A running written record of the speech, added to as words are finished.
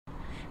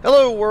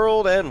Hello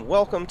world, and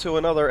welcome to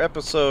another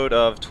episode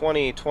of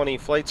 2020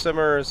 Flight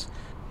Simmers.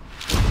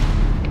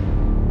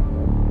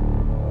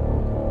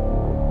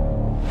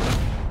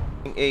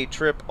 A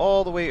trip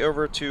all the way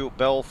over to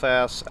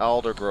Belfast,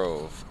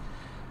 Aldergrove.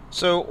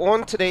 So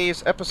on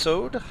today's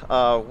episode,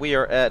 we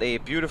are at a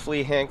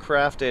beautifully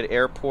handcrafted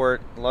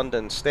airport,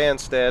 London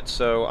Stansted,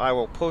 so I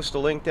will post a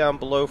link down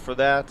below for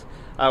that.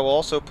 I will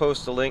also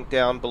post a link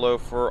down below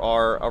for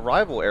our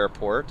arrival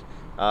airport,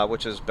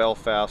 which is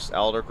Belfast,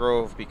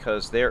 Aldergrove,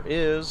 because there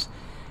is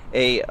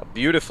a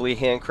beautifully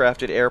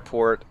handcrafted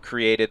airport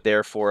created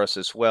there for us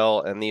as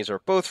well, and these are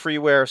both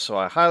freeware, so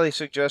I highly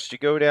suggest you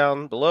go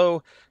down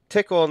below,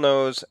 tick on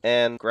those,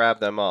 and grab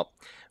them up.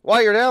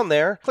 While you're down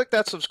there, click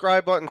that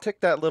subscribe button,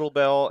 tick that little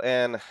bell,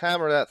 and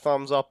hammer that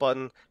thumbs up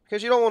button,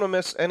 because you don't want to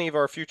miss any of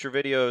our future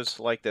videos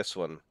like this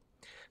one.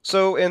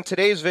 So in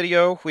today's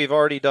video, we've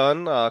already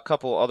done a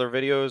couple other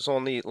videos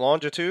on the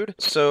Longitude,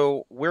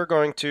 so we're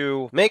going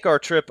to make our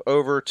trip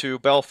over to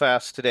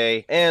Belfast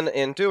today, and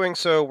in doing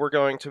so, we're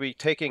going to be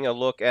taking a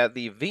look at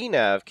the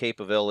VNAV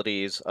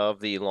capabilities of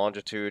the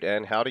Longitude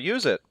and how to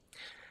use it.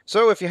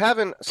 So if you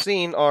haven't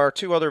seen our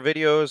two other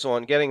videos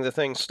on getting the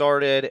thing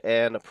started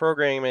and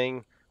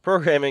programming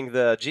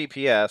the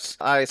GPS,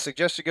 I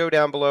suggest you go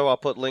down below. I'll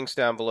put links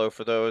down below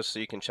for those so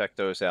you can check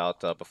those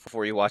out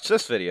before you watch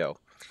this video.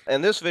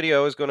 And this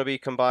video is going to be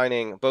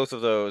combining both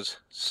of those,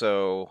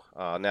 so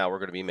now we're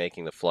going to be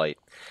making the flight.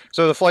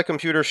 So the flight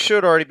computer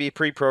should already be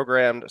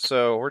pre-programmed,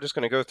 so we're just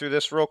going to go through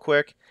this real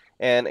quick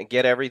and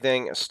get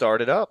everything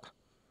started up.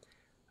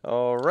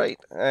 Alright,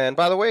 and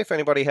by the way, if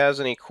anybody has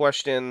any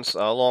questions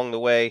along the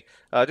way,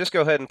 just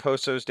go ahead and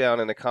post those down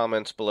in the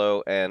comments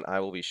below, and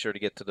I will be sure to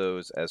get to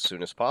those as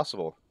soon as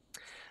possible.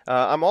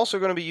 I'm also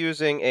going to be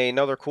using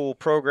another cool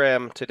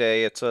program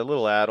today. It's a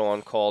little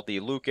add-on called the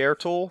Luke Air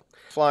Tool,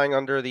 flying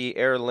under the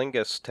Aer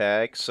Lingus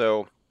tag,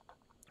 so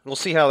we'll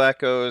see how that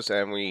goes,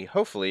 and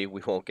hopefully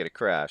we won't get a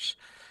crash.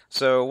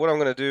 So what I'm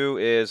going to do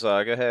is go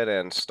ahead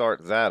and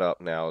start that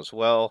up now as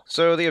well.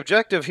 So the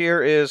objective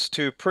here is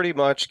to pretty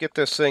much get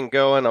this thing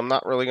going. I'm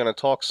not really going to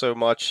talk so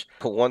much,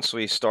 but once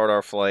we start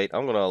our flight,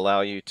 I'm going to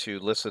allow you to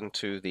listen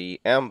to the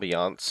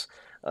ambience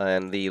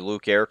and the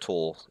Luke Air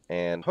Tool,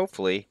 and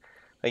hopefully,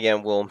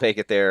 again, we'll make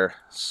it there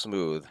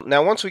smooth.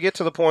 Now, once we get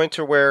to the point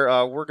to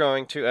where we're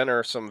going to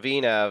enter some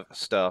VNAV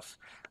stuff,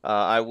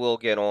 I will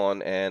get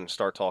on and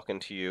start talking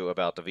to you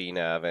about the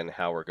VNAV and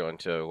how we're going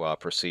to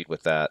proceed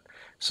with that.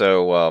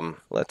 So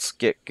let's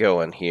get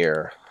going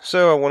here.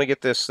 So I want to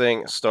get this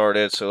thing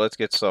started, so let's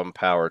get some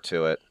power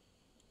to it.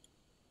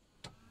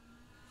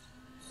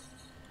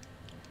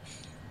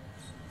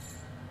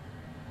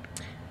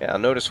 Yeah,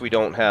 notice we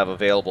don't have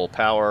available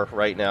power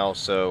right now,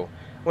 so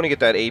I want to get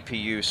that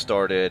APU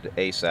started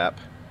ASAP.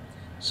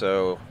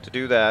 So to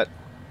do that,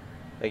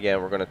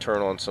 again, we're going to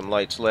turn on some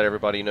lights, let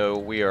everybody know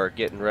we are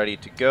getting ready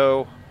to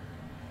go.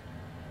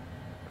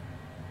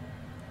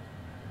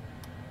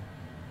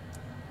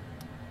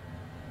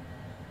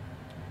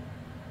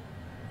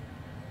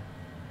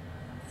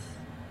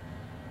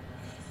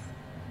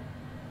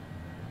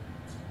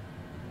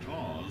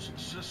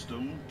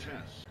 System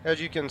test. As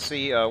you can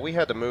see, we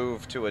had to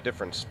move to a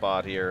different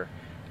spot here.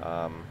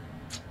 I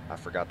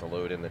forgot to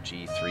load in the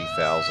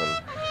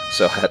G3000,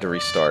 so I had to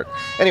restart.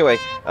 Anyway,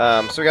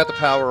 so we got the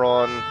power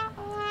on.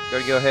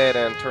 Going to go ahead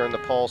and turn the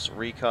pulse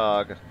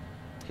recog,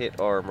 hit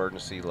our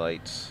emergency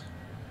lights.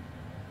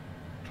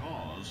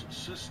 TAWS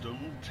system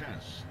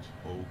test.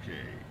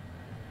 Okay.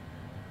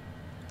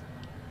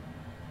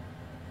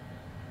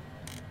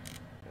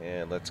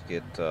 And let's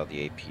get the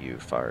APU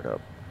fired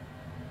up.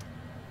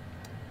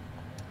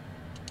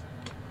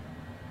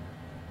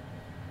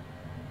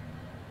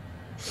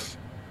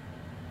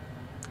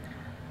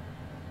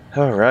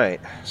 Alright,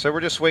 so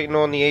we're just waiting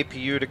on the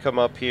APU to come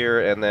up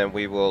here, and then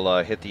we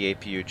will hit the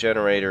APU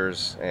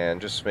generators and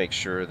just make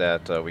sure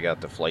that we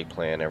got the flight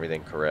plan,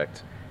 everything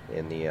correct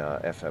in the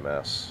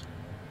FMS,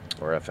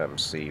 or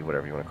FMC,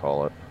 whatever you want to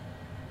call it.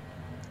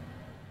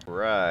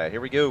 Right,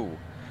 here we go.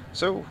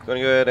 So, going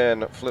to go ahead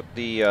and flip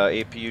the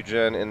APU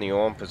gen in the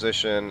on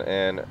position,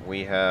 and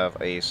we have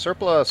a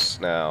surplus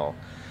now.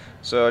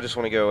 So I just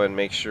want to go and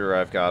make sure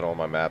I've got all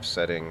my map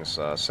settings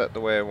set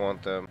the way I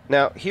want them.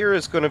 Now, here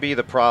is going to be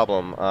the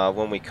problem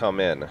when we come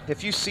in.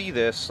 If you see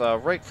this,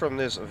 right from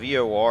this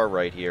VOR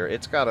right here,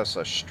 it's got us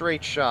a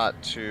straight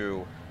shot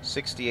to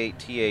 68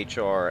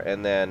 THR,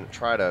 and then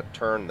try to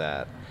turn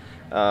that.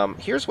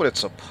 Here's what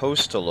it's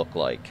supposed to look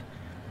like.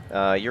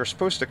 You're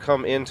supposed to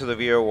come into the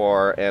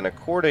VOR, and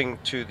according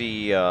to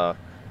the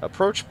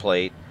approach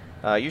plate,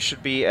 you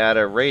should be at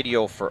a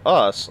radial for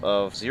us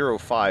of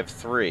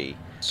 053.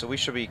 So we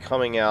should be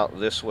coming out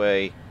this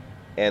way,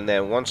 and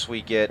then once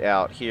we get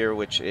out here,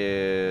 which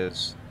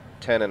is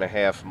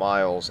 10.5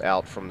 miles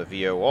out from the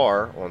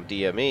VOR on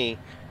DME,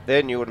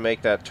 then you would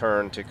make that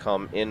turn to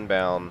come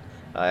inbound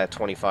at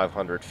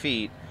 2,500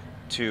 feet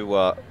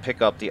to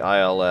pick up the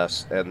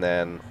ILS and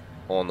then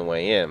on the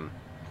way in.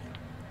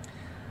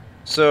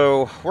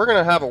 So we're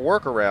going to have a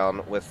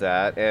workaround with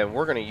that, and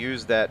we're going to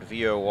use that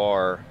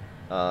VOR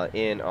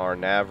in our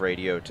nav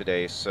radio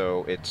today,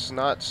 so it's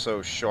not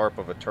so sharp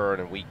of a turn,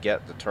 and we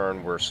get the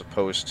turn we're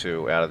supposed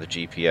to out of the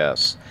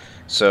GPS.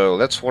 So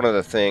that's one of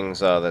the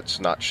things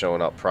that's not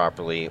showing up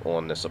properly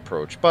on this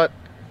approach, but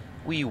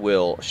we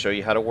will show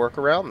you how to work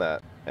around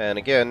that. And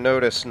again,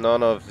 notice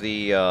none of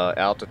the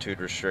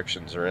altitude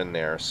restrictions are in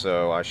there,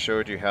 so I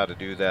showed you how to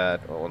do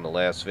that on the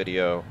last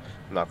video.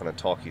 I'm not going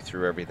to talk you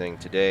through everything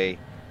today,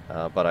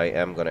 but I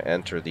am going to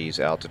enter these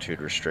altitude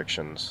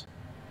restrictions.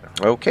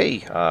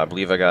 Okay, I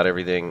believe I got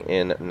everything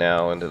in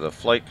now into the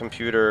flight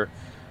computer.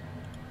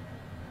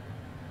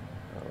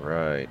 All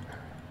right.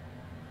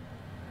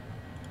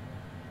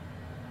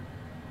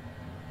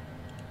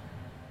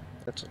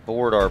 Let's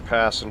board our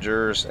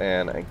passengers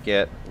and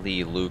get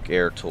the Luke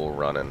air tool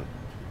running.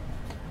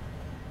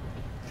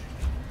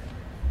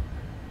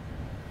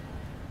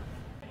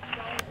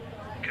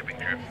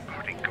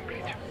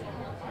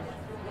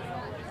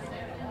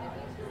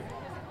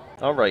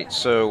 Alright,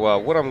 so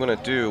what I'm going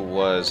to do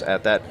was,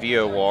 at that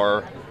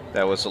VOR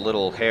that was a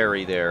little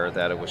hairy there,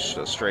 that it was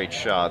a straight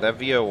shot, that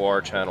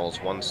VOR channel is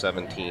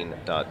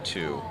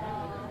 117.2.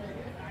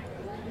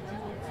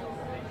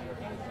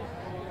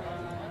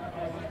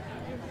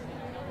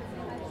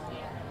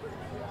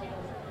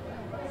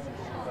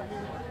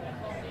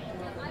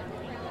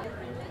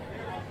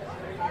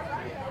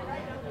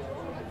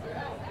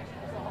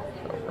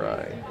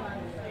 Alright.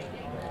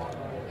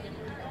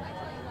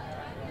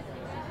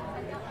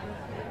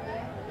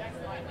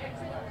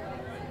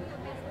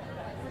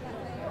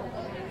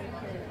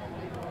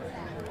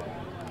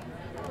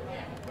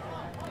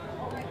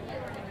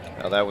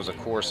 Now that was a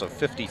course of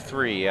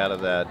 53 out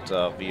of that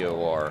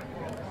VOR.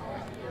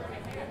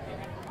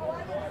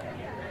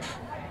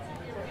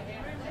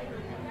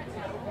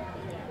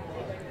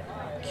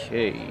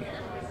 Okay,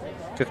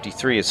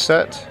 53 is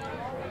set.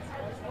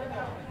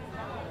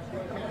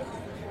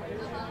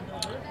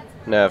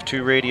 Nav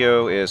 2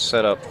 radio is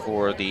set up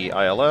for the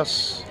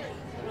ILS.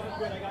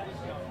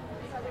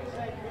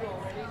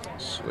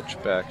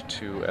 Switch back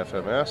to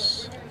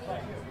FMS.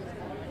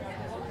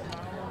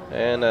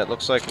 And that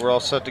looks like we're all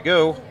set to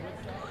go.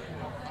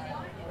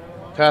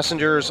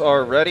 Passengers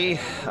are ready.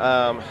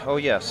 Oh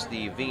yes,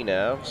 the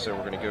VNAV. So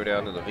we're going to go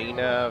down to the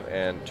VNAV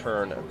and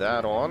turn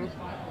that on.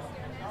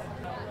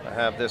 I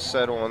have this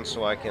set on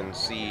so I can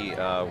see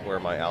where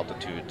my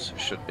altitudes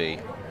should be.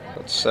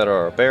 Let's set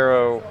our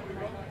baro.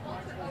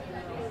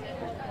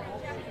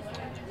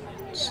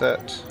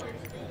 Set.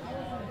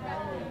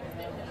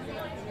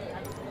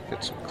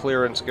 Get some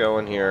clearance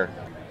going here.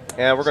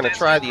 And we're going to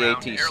try the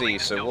ATC,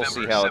 so we'll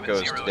see how it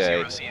goes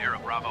today. Sierra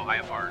Bravo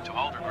IFR to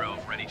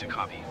Aldergrove, ready to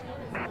copy.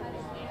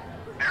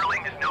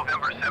 Airlink is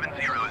November 700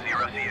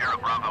 Sierra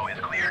Bravo is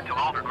cleared to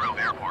Aldergrove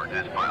Airport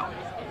as filed.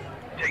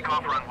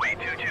 Takeoff runway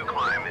 22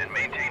 climb and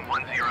maintain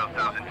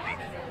 10,000 feet.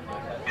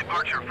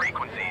 Departure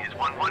frequency is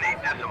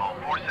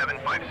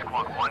 118.475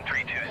 squawk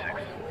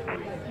 1326.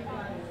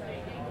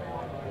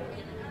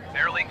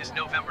 Airlink is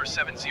November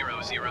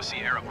 700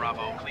 Sierra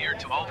Bravo cleared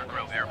to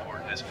Aldergrove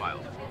Airport as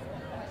filed.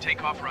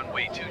 Takeoff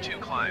runway 22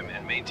 climb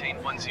and maintain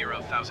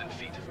 10,000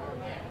 feet.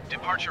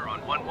 Departure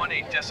on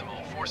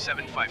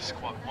 118.475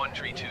 squawk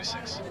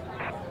 1326.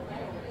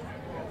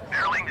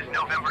 Airlink is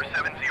November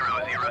 700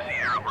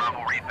 Sierra Bravo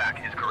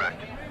readback is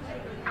correct.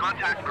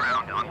 Contact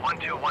ground on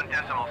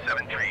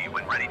 121.73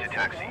 when ready to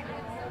taxi.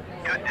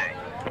 Good day.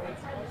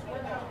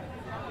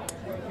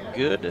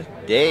 Good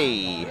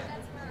day.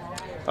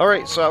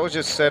 Alright, so I was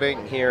just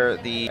setting here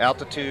the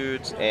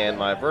altitudes and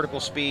my vertical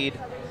speed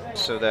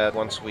so that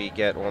once we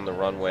get on the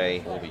runway,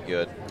 we'll be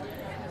good.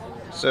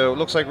 So it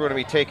looks like we're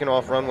going to be taking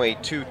off runway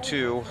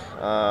 22.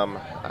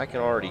 I can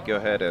already go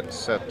ahead and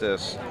set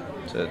this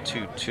to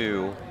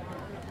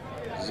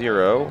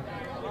 220.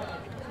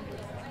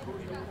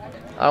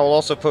 I will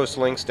also post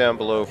links down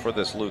below for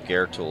this Luke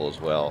air tool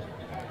as well.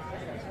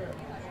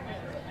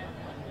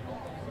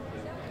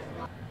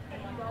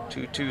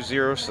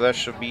 220, so that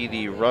should be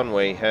the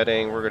runway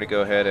heading. We're going to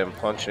go ahead and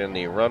punch in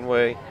the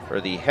runway,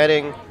 or the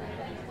heading,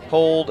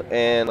 hold,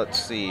 and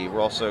let's see, we're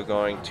also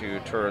going to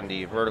turn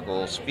the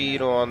vertical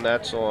speed on.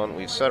 That's on.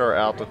 We've set our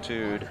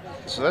altitude.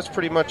 So that's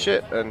pretty much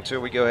it until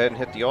we go ahead and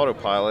hit the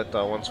autopilot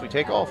once we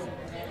take off.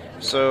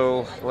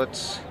 So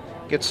let's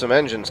get some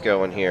engines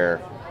going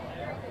here.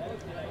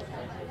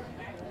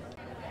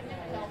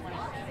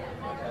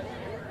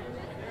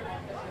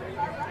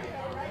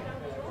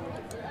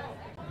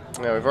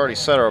 Now we've already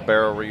set our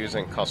baro. We're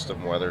using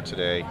custom weather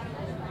today.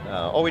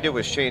 All we did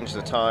was change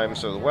the time,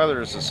 so the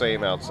weather is the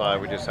same outside.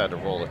 We just had to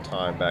roll the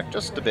time back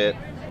just a bit.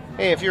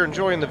 Hey, if you're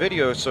enjoying the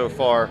video so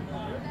far,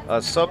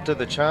 a sub to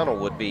the channel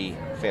would be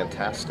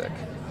fantastic.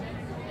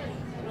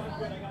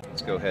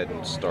 Let's go ahead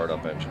and start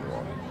up engine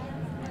 1.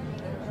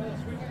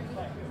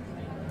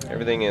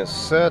 Everything is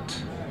set.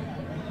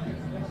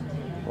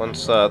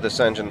 Once this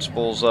engine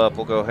spools up,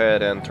 we'll go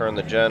ahead and turn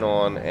the gen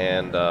on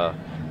and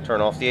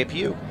turn off the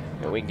APU,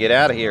 and we can get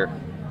out of here.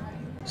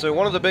 So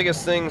one of the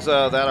biggest things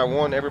that I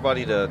want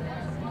everybody to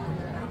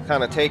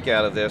kind of take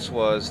out of this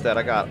was that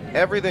I got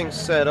everything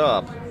set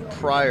up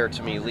prior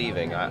to me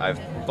leaving. I've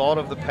thought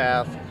of the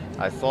path.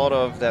 I thought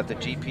of that the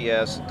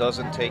GPS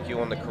doesn't take you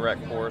on the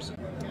correct course.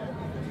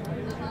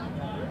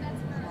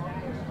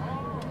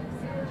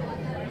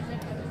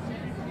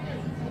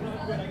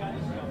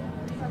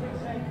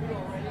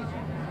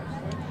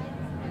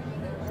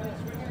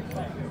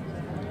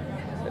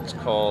 Let's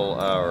call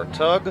our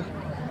tug.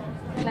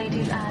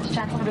 Ladies and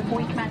gentlemen, before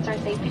we commence our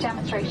safety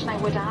demonstration, I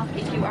would ask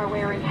if you are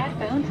wearing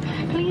headphones,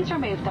 please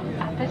remove them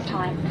at this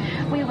time.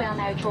 We will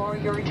now draw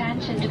your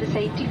attention to the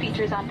safety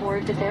features on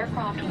board this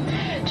aircraft.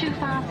 To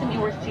fasten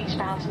your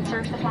seatbelt,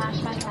 insert the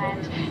flash metal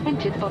end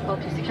into the buckle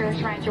to secure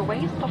it around your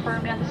waist, pull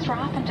firmly on the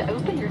strap, and to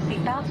open your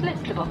seatbelt,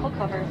 lift the buckle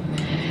cover.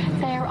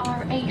 There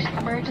are 8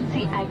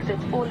 emergency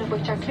exits, all of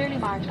which are clearly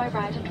marked by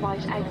red and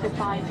white exit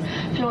signs.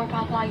 Floor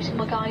path lighting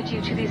will guide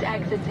you to these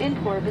exits in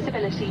poor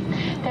visibility.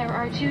 There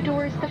are 2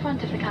 doors at the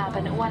front of the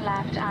cabin, one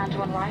left and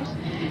one right.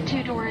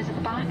 2 doors at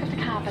the back of the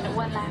cabin,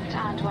 one left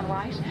and one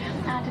right.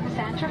 And in the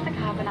centre of the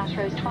cabin at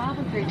rows 12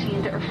 and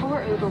 13, there are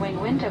 4 overwing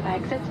window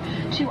exits,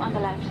 2 on the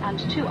left and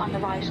 2 on the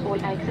right.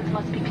 All exits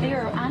must be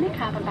clear of any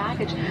cabin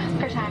baggage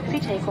for taxi,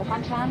 takeoff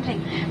and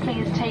landing.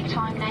 Please take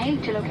time now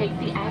to locate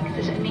the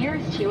exit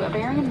nearest you,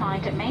 bearing in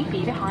mind it may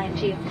be behind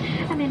you.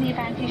 And in the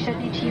event you should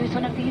need to use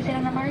one of these in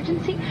an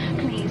emergency,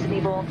 please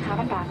leave all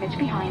cabin baggage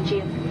behind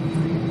you.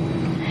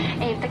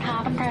 If the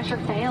cabin pressure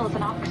fails,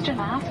 an oxygen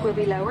mask will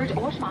be lowered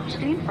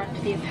automatically in front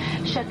of you.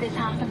 Should this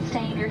happen,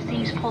 stay in your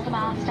seat, pull the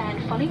mask down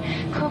fully,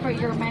 cover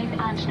your mouth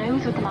and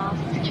nose with the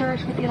mask, secure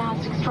it with the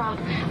elastic strap,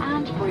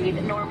 and breathe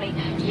normally.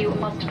 You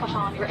must put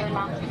on your own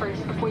mask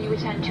first before you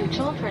attend to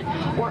children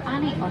or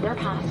any other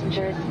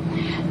passengers.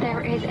 There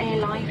is a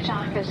life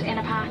jacket in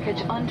a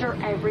package under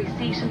every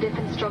seat, and if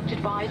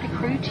instructed by the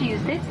crew to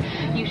use this,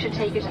 you should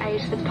take it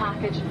out of its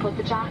package and put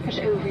the jacket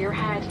over your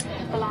head.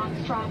 The lock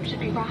strap should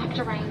be wrapped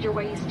around your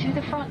waist to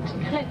the front,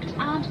 clipped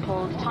and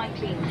pulled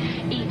tightly.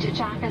 Each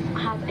jacket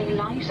has a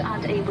light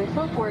and a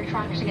whistle for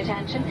attracting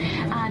attention,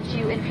 and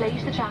you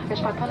inflate the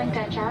jacket by pulling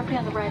down sharply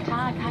on the red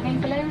tag hanging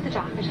below the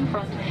jacket in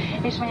front.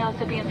 It may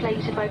also be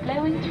inflated by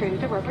blowing through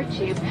the rubber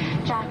tube.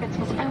 Jackets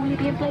must only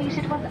be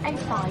inflated once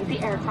outside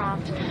the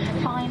aircraft.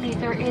 Finally,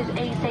 there is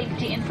a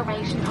safety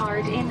information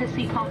card in the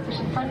seat pocket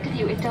in front of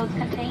you. It does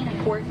contain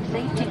important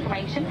safety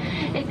information.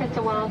 If it's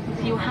a while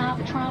since you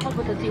have travelled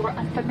with us, you are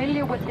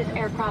unfamiliar with this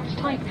aircraft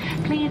type,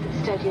 please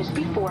study it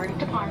before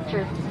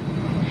departure.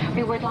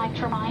 We would like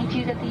to remind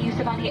you that the use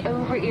of any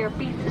over-ear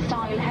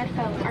Beats-style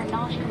headphones are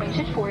not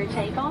permitted for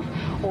takeoff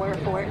or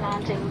for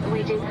landing.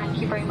 We do thank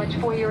you very much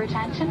for your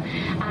attention,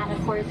 and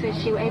of course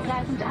wish you a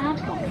pleasant and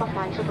comfortable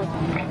flight with us.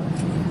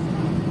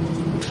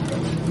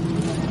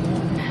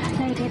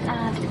 Ladies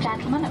and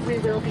gentlemen, we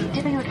will be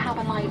dimming the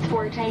cabin lights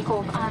for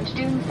takeoff and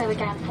doing so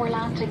again for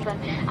landing them,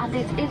 and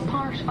this is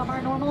part of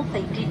our normal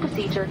safety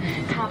procedure.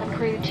 Cabin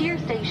crew to your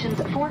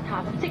stations for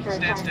cabin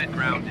security. Stansted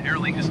ground, Aer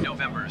Lingus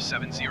November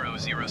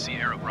 700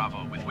 Sierra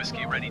Bravo with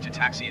whiskey ready to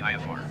taxi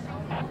IFR.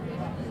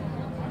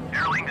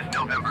 Aer Lingus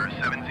November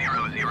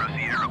 700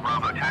 Sierra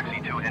Bravo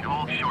taxi to and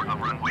hold short of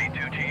runway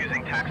 22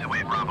 using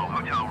taxiway Bravo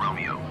Hotel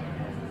Romeo.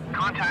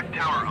 Contact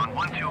tower on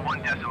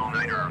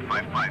 121.9 or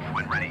 55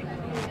 when ready.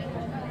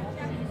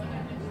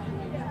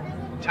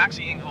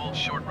 Taxiing hold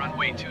short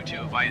runway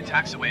 22 via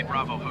taxiway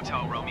Bravo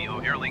Hotel Romeo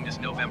Aer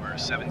Lingus November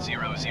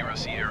 700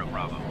 Sierra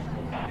Bravo.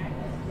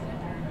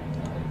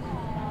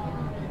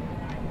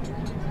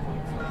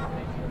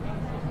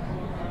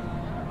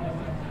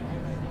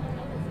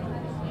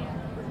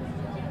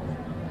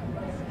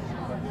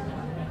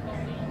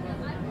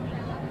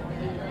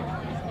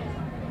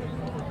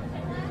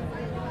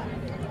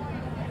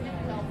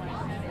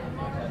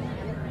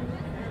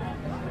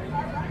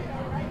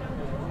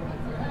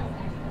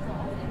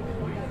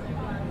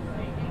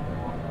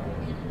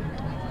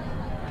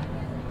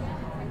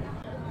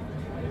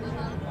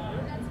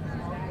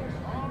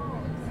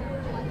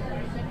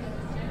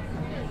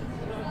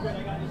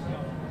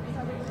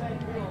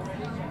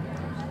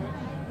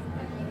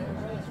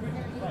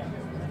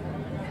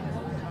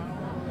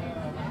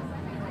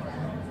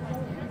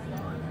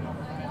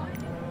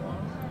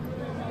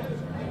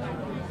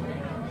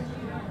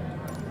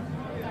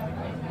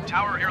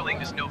 Tower Aer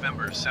Lingus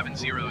November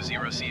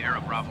 700 Sierra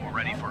Bravo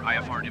ready for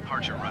IFR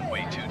departure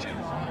runway 22.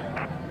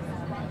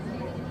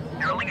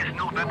 Aer Lingus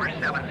November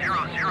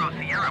 700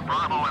 Sierra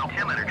Bravo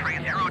altimeter tray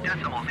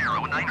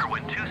 0.009er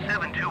wind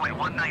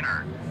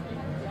 272.19er.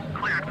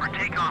 Cleared for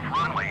takeoff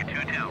runway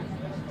 22.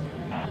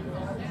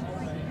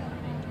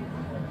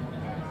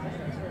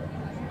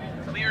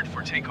 Cleared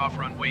for takeoff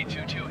runway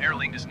 22 Aer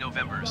Lingus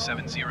November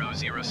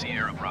 700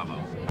 Sierra Bravo.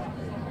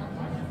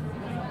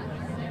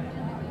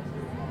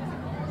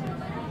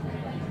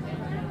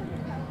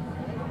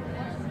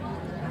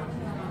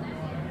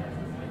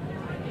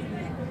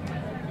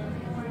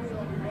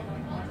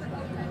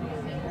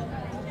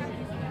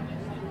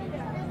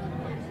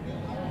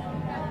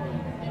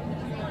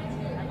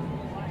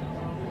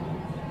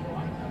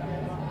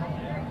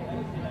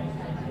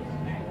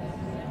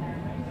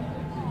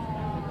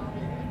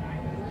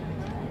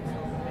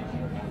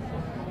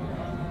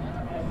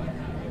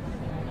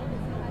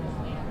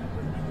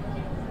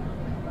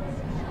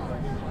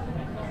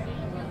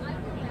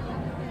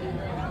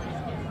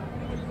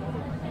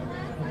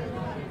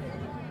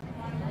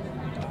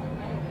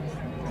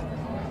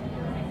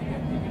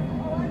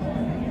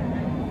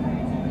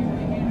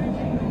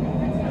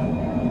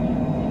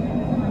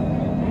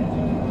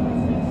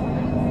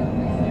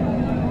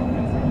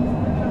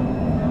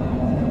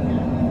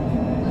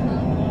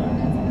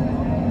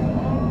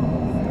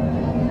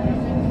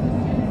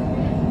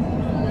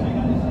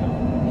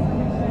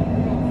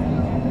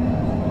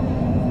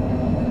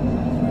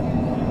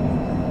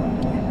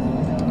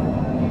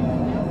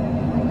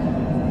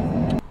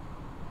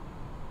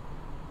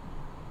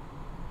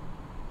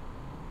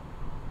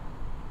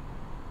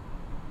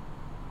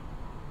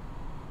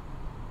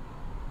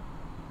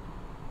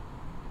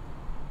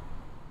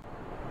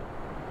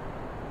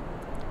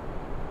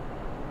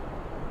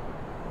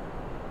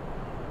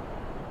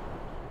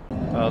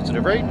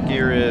 Positive rate,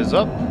 gear is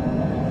up.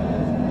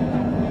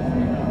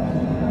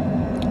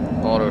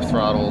 Auto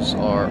throttles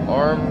are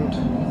armed.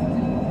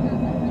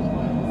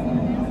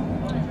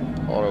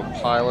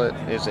 Autopilot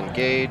is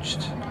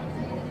engaged.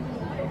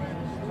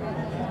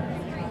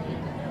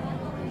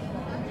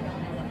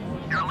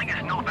 Airlink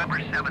is November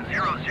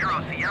 700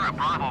 Sierra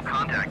Bravo,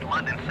 contact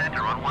London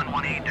Center on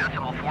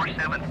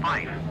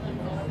 118.475.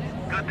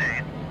 Good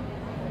day.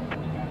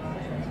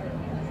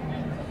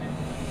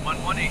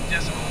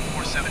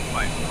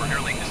 118.475 for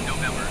Airlink is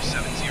November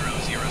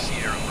 700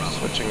 Sierra Bravo.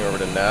 Switching over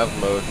to nav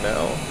mode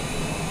now.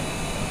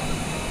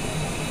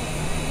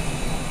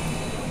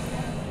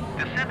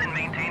 Descend and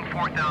maintain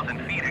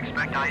 4,000 feet.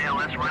 Expect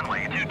ILS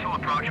runway 22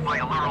 approach by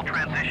a Laurel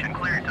transition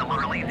cleared to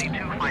Laurel Easy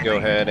 258. Go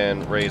ahead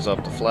and raise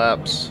up the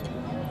flaps.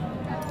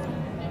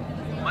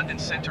 London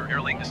Center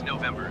Airlink is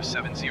November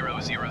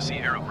 700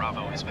 Sierra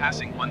Bravo is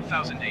passing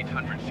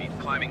 1,800 feet,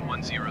 climbing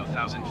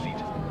 10,000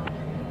 feet.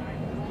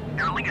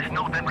 Airlink is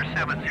November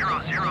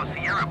 700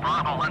 Sierra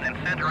Bravo, London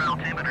Center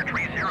altimeter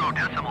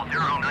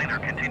 30.09 or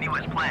continue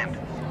as planned.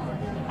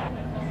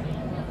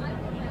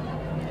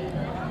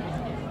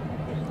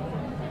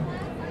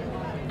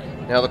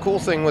 Now the cool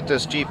thing with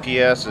this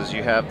GPS is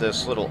you have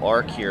this little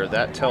arc here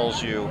that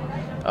tells you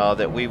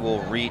that we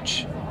will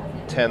reach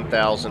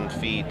 10,000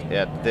 feet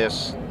at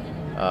this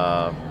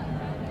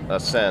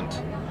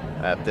ascent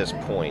at this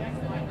point.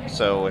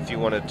 So if you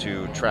wanted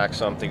to track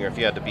something or if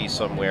you had to be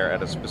somewhere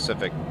at a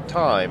specific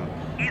time,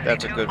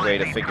 that's a good way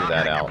to figure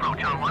that out.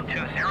 Approach on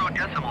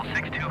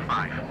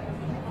 120.625.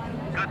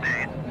 Good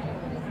day.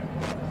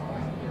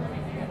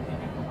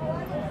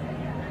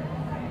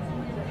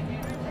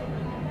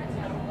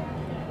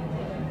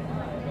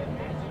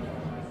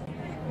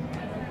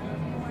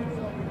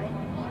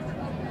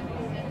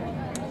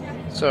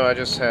 So I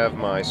just have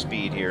my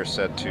speed here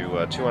set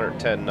to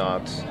 210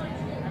 knots,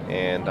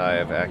 and I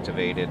have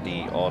activated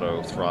the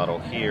auto throttle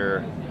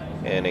here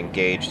and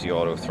engaged the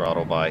auto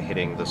throttle by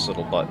hitting this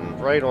little button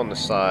right on the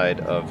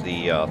side of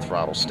the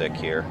throttle stick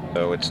here.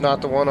 So it's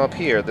not the one up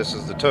here, this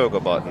is the toga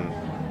button.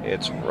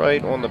 It's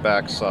right on the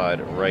back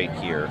side right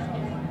here.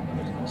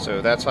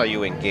 So that's how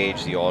you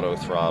engage the auto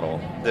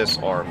throttle. This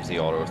arms the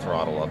auto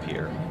throttle up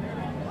here.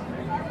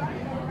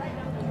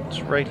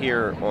 It's right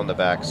here on the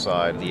back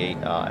side, the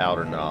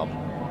outer knob.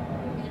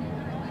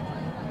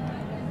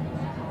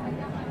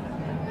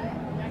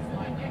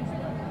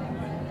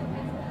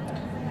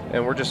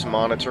 And we're just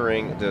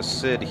monitoring the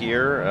SID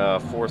here.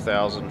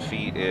 4,000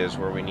 feet is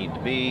where we need to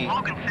be.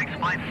 Logan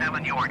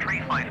 657, you are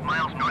 35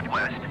 miles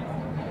northwest.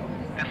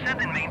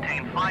 Descend and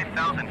maintain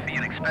 5,000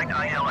 feet. Expect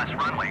ILS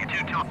runway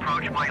 22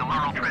 approach by a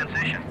Laurel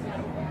transition.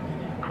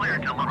 Clear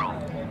to Laurel.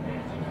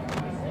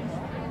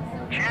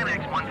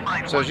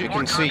 So as you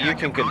can see, you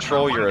can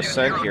control your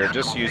ascent here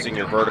just using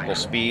your vertical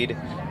speed,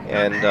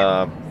 and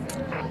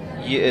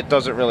it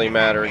doesn't really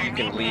matter. You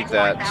can leave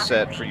that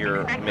set for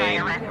your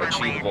main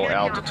achievable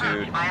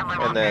altitude,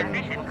 and then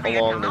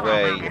along the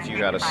way, if you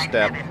got to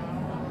step,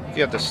 if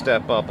you have to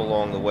step up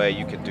along the way,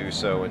 you can do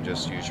so and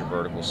just use your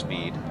vertical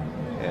speed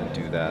and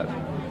do that.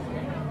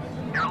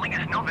 Airlink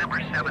is November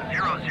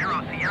 700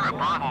 Sierra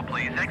Bravo.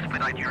 Please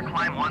expedite your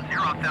climb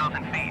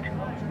 10,000 feet.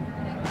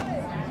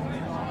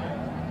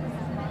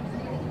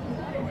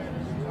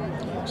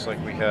 Looks like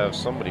we have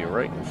somebody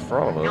right in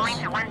front of us.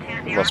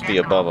 It must be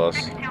above us.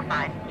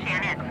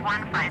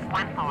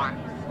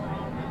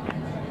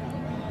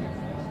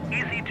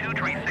 Easy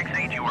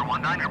 2368, you are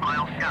 19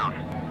 miles south.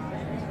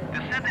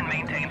 Descend and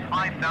maintain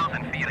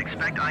 5,000 feet.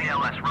 Expect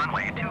ILS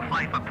runway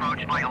 25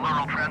 approach by a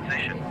Laurel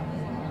transition.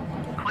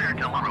 Clear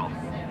to Laurel.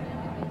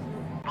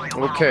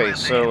 Okay,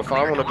 so if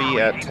I want to be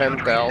at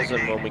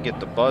 10,000 when we get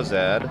to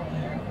Buzzad,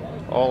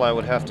 all I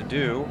would have to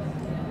do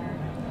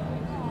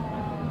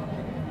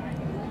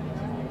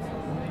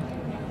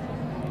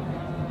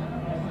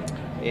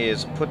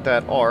is put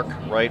that arc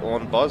right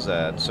on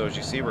Buzzad. So as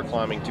you see, we're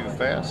climbing too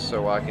fast,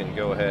 so I can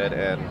go ahead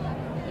and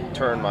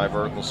turn my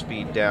vertical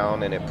speed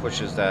down, and it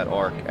pushes that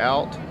arc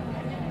out.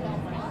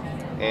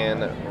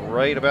 And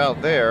right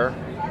about there,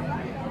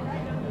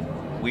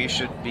 we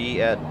should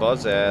be at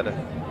Buzzad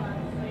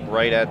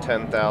right at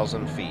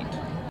 10,000 feet.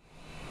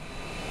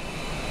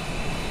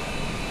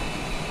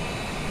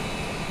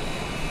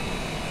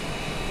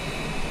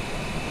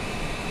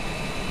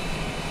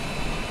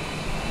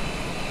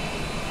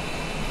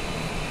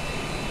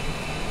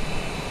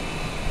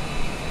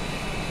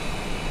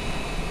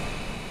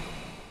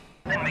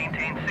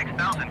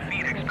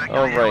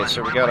 Alright,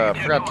 so we forgot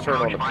to turn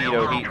on the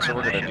pitot heat, so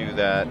we're going to do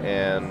that,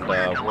 and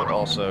we're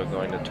also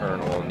going to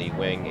turn on the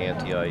wing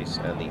anti-ice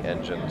and the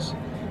engines,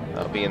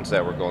 being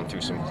that we're going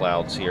through some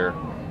clouds here.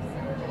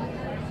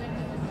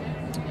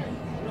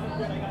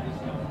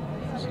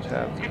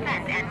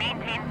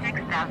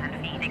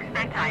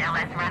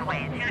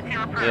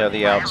 Yeah,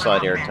 the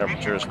outside air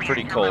temperature is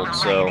pretty cold,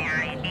 so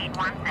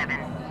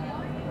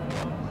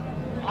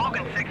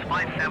Logan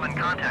 657,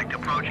 contact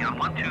approach on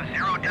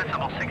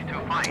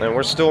 120.625. and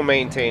we're still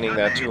maintaining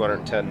that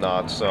 210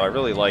 knots, so I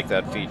really like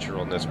that feature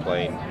on this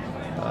plane,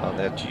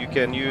 that you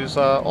can use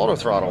auto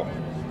throttle.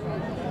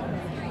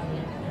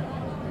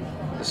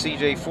 The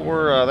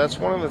CJ4, that's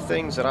one of the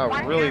things that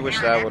I really wish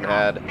that one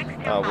had,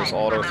 was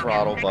auto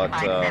throttle, but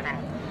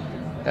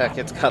heck,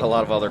 it's got a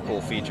lot of other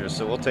cool features,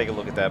 so we'll take a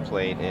look at that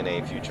plane in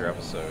a future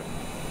episode.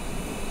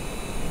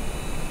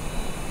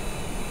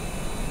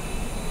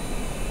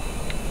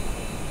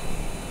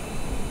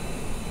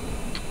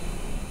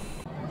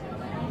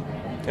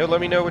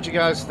 Let me know what you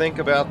guys think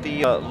about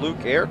the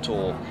Luke Air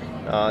Tool.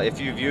 If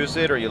you've used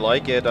it or you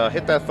like it,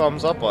 hit that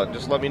thumbs up button.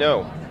 Just let me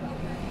know.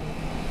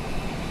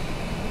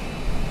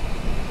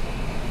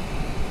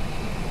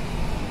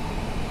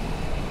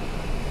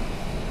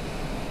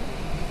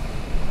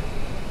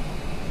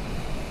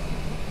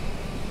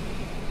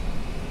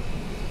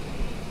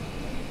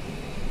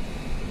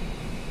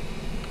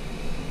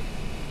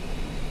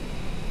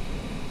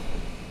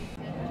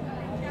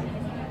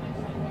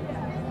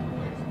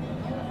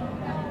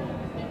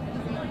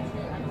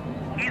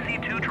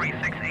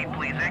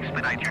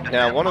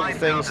 Now, one of the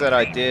things that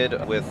I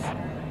did with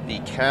the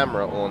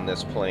camera on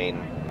this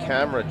plane,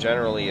 camera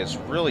generally is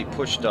really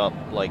pushed up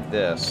like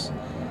this.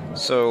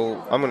 So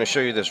I'm going to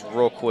show you this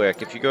real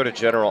quick. If you go to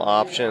General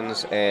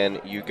Options and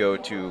you go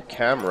to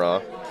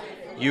Camera,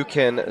 you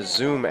can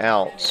zoom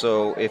out.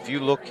 So if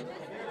you look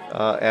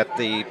at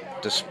the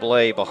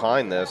display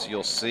behind this,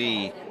 you'll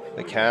see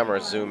the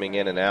camera zooming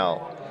in and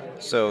out.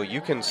 So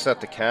you can set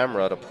the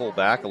camera to pull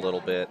back a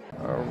little bit.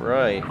 All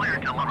right.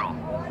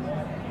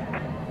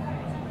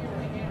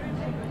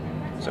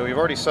 So we've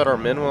already set our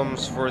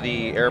minimums for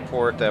the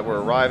airport that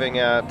we're arriving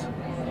at.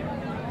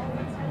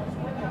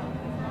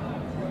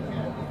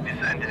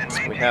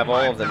 We have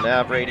all of the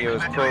nav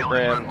radios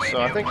programmed,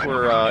 so I think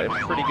we're in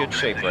pretty good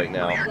shape right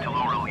now.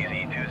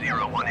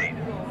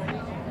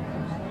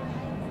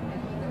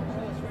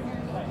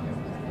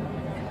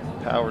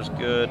 Power's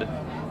good.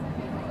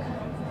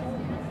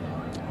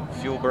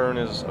 Fuel burn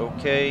is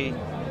okay.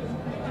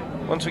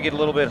 Once we get a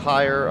little bit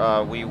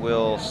higher, we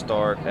will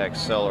start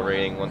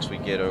accelerating once we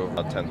get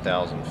over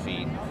 10,000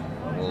 feet.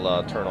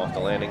 We'll turn off the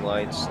landing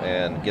lights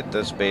and get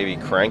this baby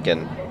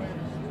cranking.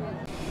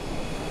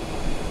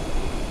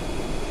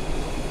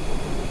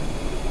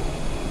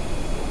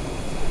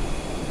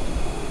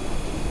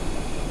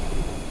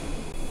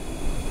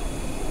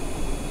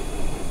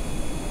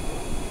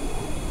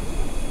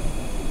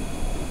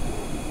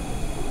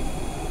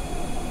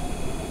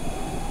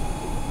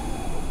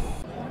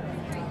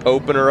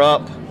 Open her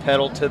up.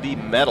 Pedal to the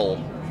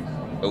metal.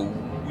 Oh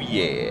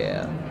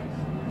yeah.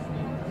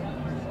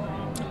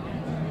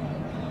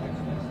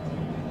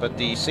 But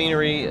the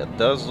scenery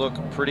does look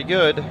pretty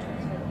good. And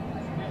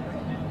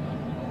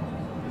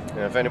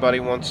if anybody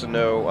wants to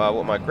know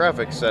what my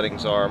graphics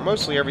settings are,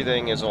 mostly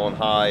everything is on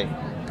high.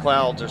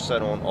 Clouds are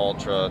set on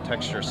ultra,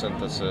 texture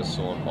synthesis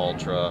on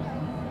ultra,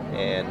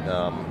 and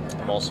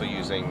I'm also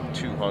using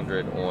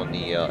 200 on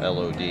the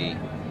LOD,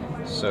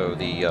 so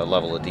the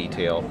level of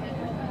detail.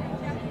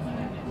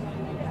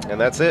 And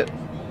that's it.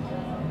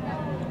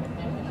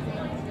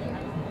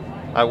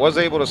 I was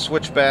able to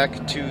switch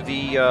back to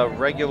the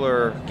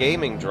regular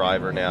gaming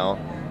driver now.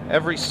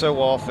 Every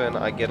so often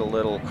I get a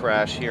little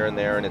crash here and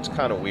there, and it's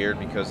kind of weird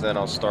because then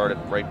I'll start it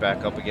right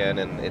back up again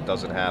and it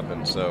doesn't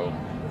happen. So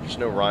there's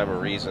no rhyme or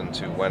reason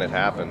to when it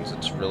happens.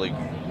 It's really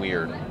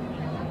weird.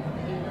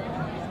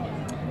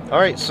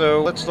 Alright,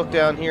 so let's look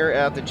down here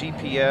at the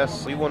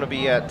GPS. We want to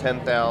be at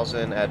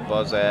 10,000 at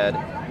Buzzad,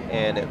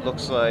 and it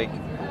looks like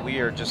we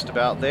are just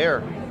about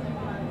there.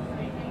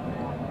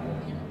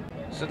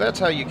 So that's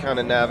how you kind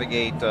of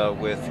navigate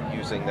with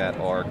using that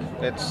arc.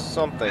 It's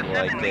something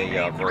like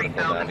a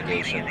vertical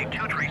navigation.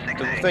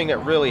 The thing that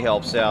really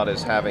helps out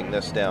is having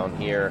this down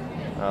here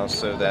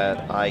so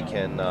that I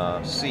can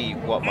see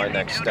what my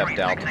next stepped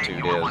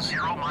altitude is.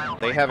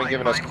 They haven't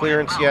given us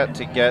clearance yet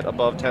to get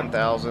above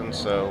 10,000,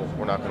 so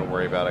we're not going to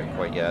worry about it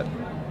quite yet.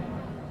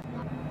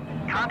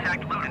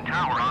 Contact Luton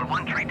Tower on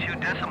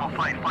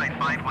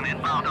 132.555 when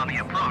inbound on the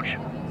approach.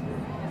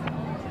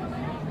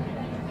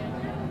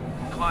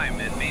 Climb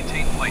and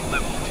maintain flight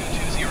level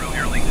 220.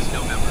 Airlink is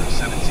November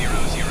 700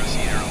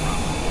 Sierra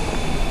Bravo.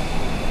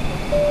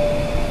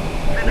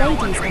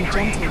 Ladies and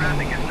gentlemen,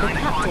 the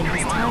captain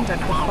has turned off the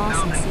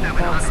fasten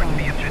seatbelt sign,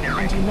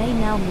 and you may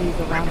now move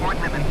around the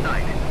cabin.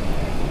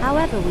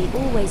 However, we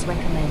always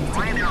recommend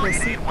to keep your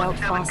seatbelt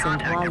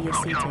fastened while you're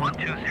seated.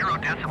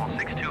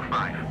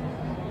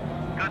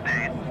 120.625. Good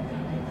day.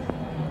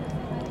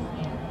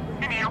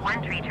 Canal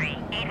 133,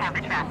 8 have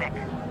the traffic.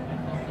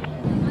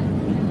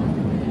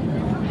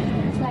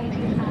 Ladies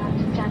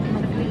and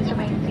gentlemen, please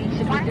remain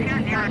seated.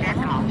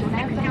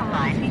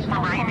 120.625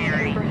 for Ryanair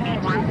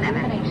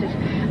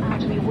 817.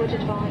 And we would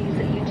advise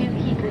that you do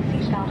keep the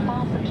seatbelt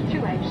fastened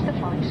throughout the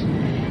flight.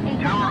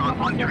 Tower on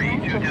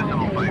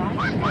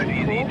 132.555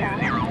 easy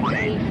 2018.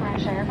 A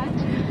fresh air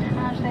vent,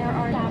 and there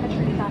are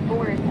lavatories on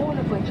board, all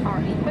of which are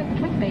equipped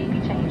with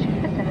baby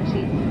changing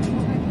facilities.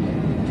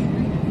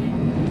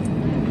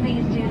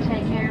 Please do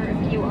take care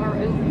if you are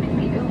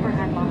opening the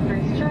overhead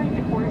lockers during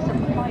the course of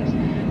the flight,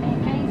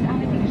 in case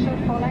anything should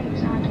fall out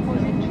and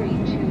cause injury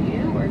to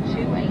you or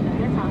to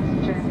another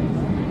passenger.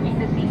 In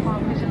the seat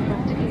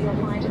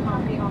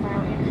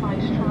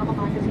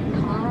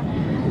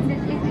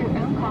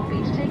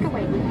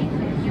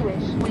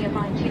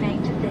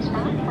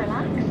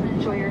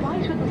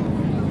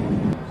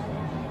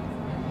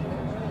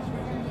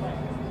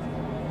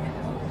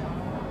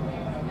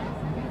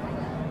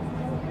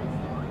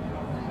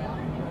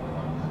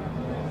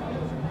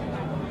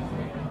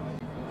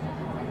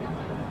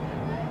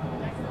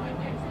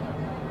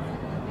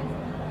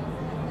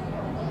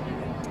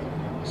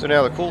So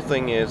now the cool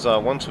thing is,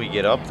 once we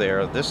get up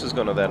there, this is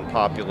going to then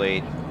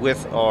populate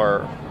with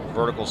our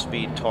vertical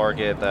speed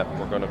target that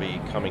we're going to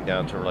be coming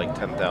down to like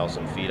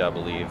 10,000 feet, I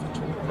believe. That's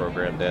what we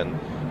programmed in.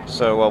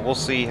 So we'll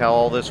see how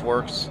all this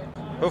works.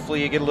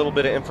 Hopefully you get a little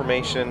bit of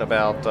information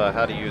about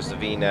how to use the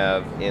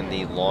VNAV in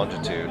the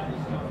Longitude.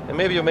 And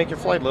maybe it'll make your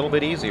flight a little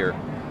bit easier.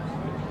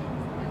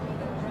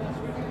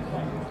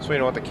 So you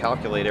don't have to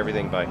calculate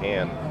everything by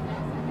hand.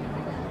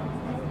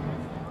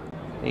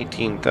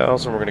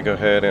 18,000, we're going to go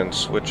ahead and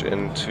switch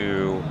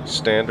into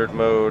standard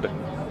mode.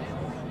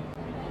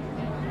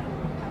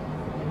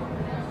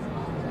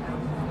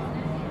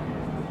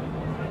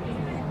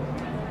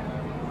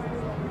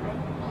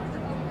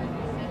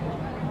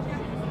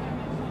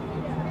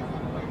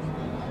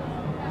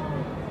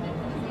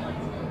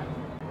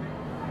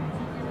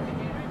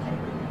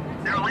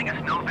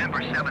 Lingus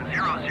November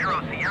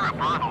 700 Sierra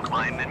Bravo,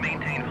 climb and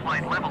maintain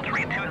flight level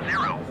 320.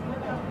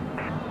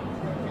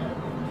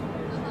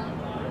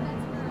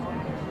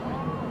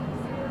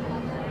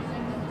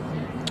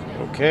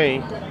 Okay.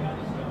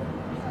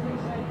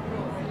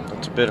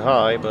 That's a bit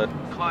high, but...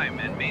 Climb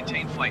and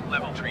maintain flight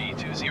level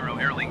 320,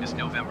 Air Lingus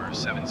November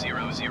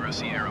 700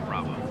 Sierra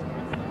Bravo.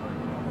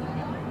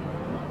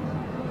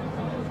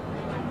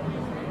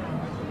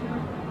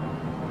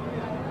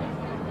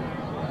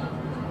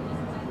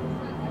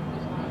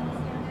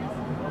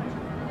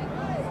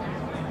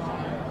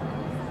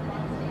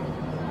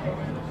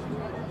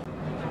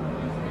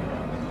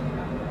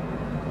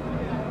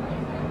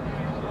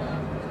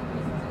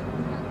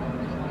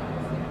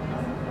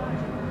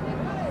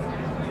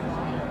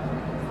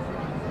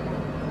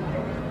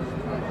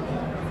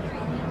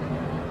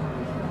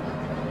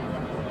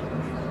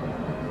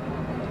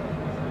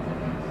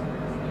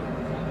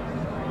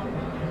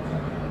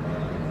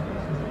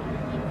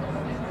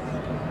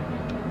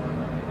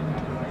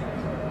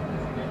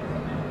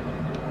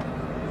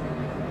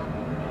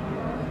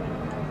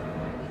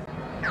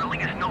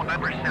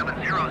 November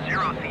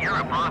 700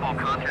 Sierra Bravo,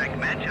 contact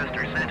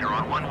Manchester Center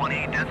on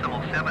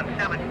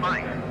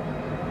 118.775.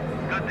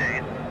 Good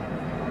day.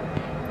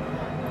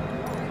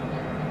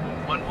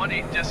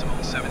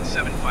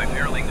 118.775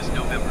 Air Lingus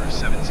November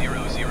 700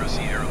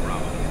 Sierra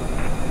Bravo.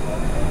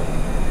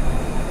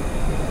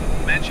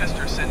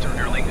 Manchester Center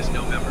Air Lingus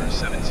November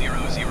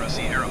 700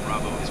 Sierra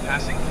Bravo is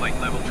passing flight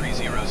level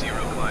 300,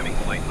 climbing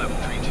flight level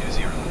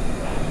 320.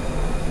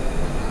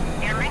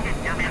 Air Lingus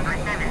November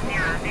 700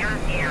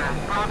 Sierra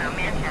Bravo,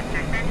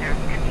 Manchester Center,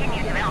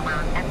 continue to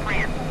outbound as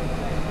planned.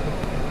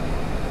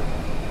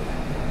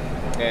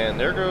 And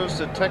there goes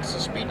the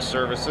Texas Beach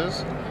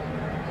Services.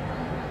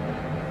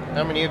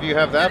 How many of you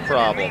have that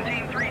problem?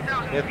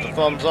 Hit the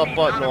thumbs up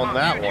button on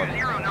that one.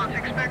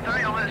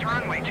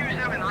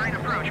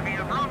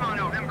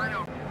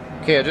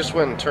 Okay, I just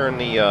went and turned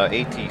the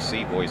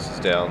ATC voices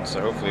down,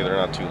 so hopefully they're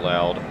not too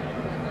loud.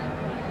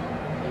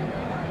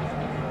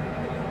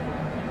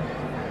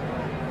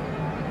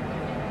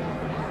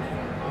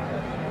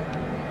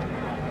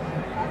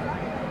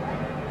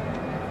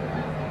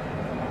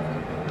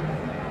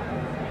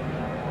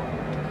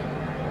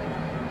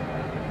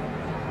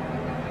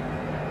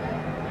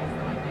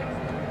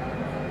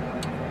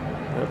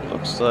 It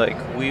looks like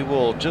we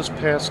will just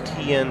pass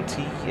TNT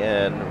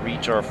and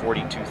reach our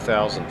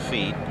 42,000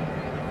 feet.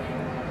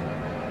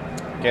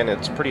 Again,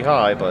 it's pretty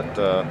high, but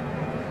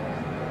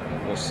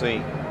we'll see.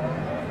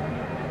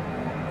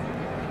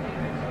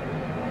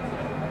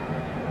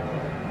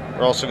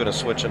 We're also going to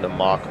switch into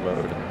Mach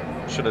mode.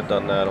 Should have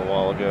done that a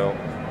while ago.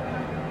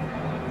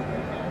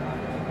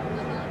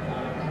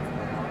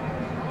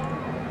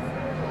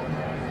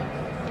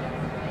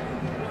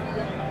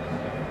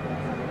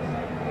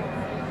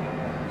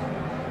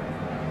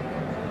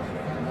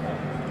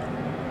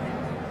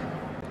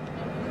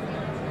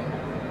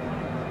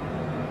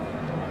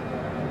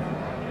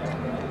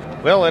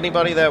 Well,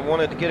 anybody that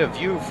wanted to get a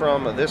view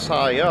from this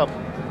high up,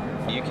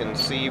 you can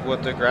see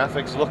what the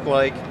graphics look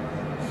like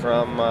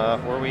from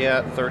where we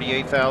at,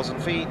 38,000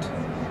 feet,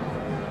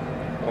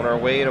 on our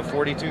way to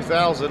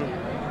 42,000.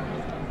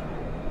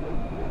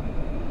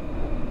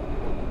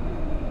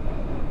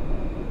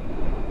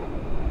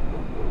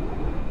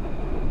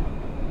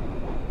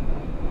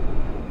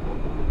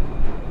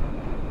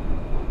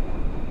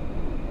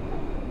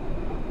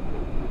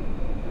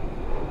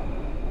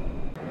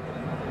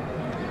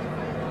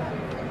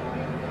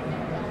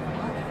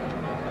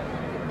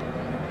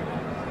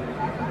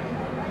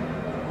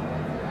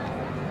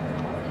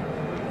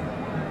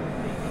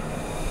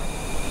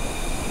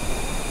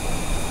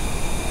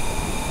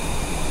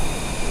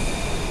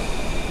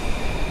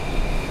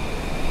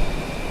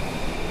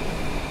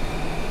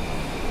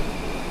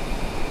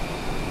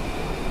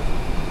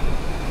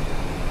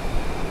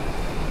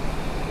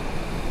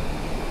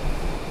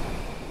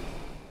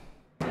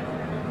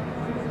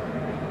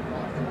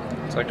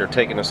 It's like they're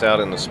taking us out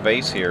into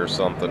space here or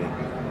something.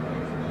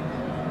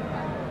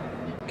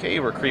 Okay,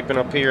 we're creeping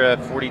up here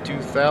at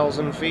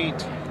 42,000 feet.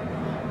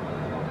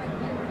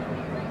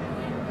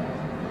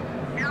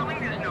 Air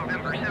Lingus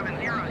November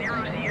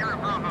 700 Sierra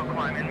Bravo,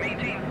 climb and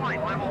maintain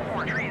flight level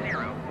 430.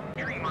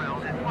 3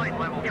 miles at flight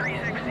level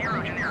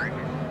 360 generic.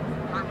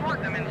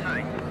 Report them in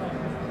sight.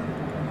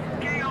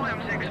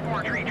 KLM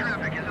 64 tree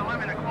traffic is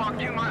 11 o'clock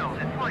 2 miles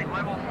at flight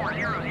level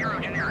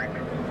 400 generic.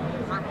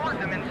 Report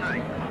them in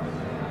sight.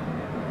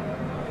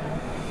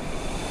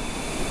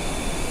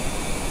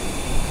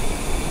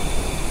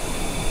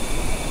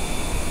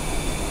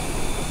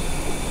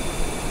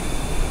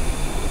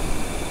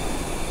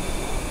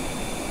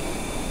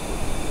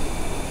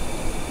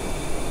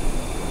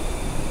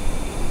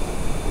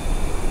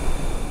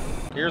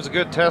 Here's a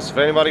good test if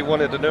anybody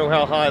wanted to know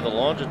how high the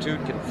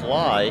Longitude can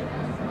fly.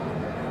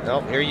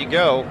 Well, here you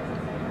go.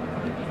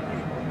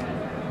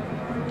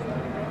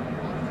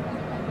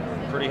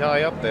 Pretty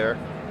high up there.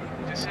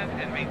 Descend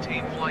and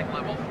maintain flight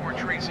level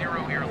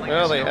 430 Airlink.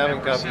 Well, they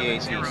haven't got the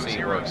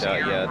ATC worked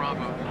out yet.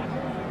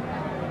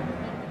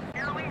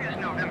 Airlink is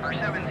November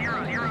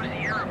 700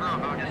 Sierra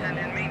Bravo. Descend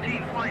and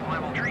maintain flight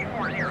level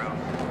 340.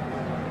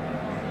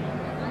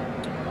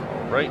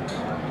 All right.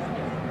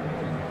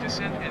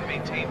 Descend and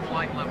maintain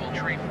flight level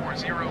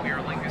 340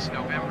 Air Lingus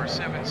November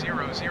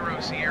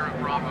 700 Sierra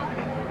Bravo.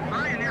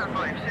 Ryanair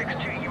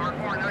 562, you are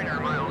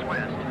 49er miles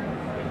west.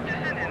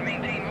 Descend and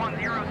maintain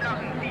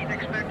 10,000 feet.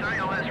 Expect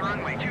ILS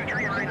runway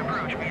 23 right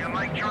approach via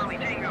Mike Charlie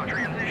Tango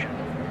transition.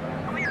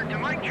 Cleared to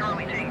Mike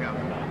Charlie Tango.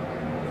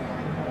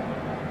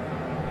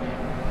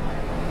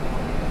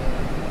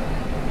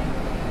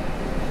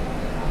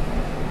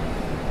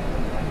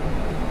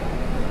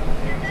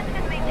 Descend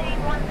and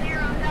maintain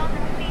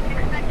 10,000 feet.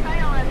 Expect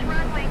ILS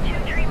runway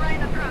 23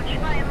 right approach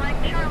via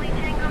Mike Charlie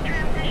Tango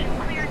transition.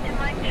 Cleared to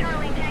Mike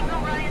Charlie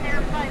Tango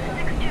Ryanair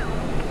 562.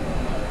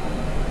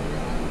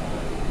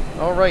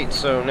 All right,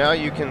 so now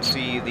you can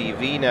see the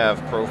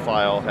VNAV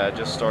profile had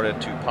just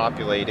started to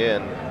populate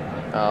in.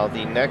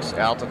 The next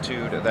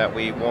altitude that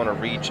we want to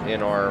reach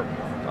in our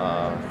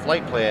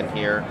flight plan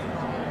here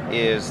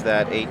is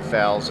that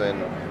 8,000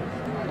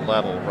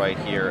 level right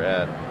here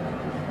at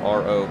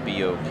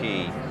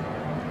ROBOP.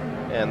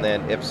 And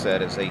then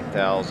IPSET is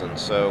 8,000.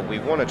 So we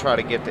want to try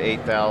to get to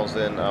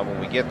 8,000 when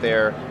we get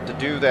there. To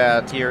do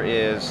that, here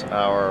is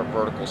our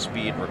vertical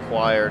speed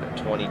required,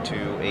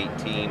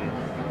 2218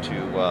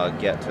 to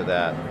get to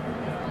that.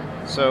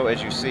 So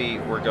as you see,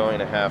 we're going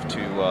to have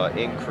to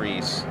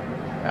increase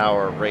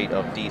our rate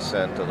of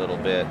descent a little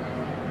bit.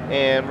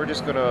 And we're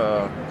just going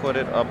to put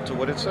it up to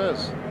what it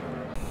says.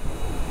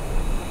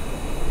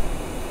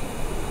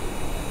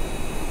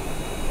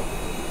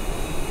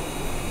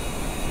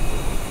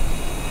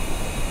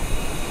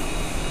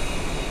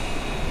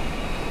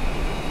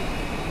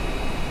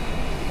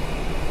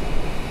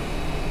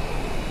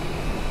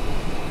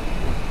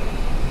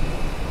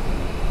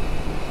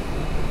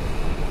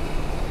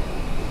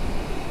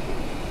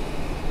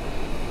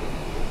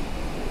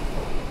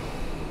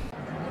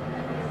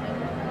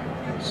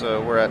 So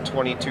we're at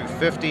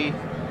 2250.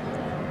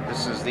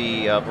 This is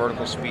the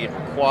vertical speed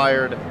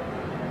required.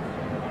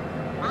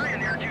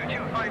 Ryanair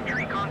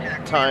 2253,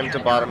 contact Time to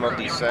bottom of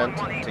descent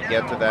to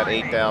get to that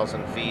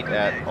 8,000 feet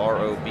at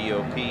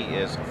ROBOP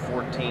is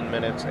 14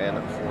 minutes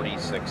and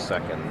 46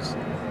 seconds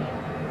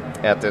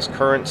at this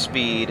current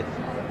speed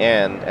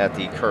and at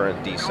the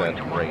current descent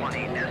rate.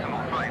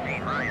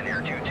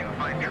 Ryanair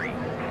 2253.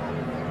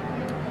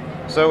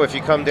 So if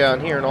you come down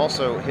here and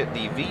also hit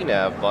the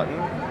VNAV button,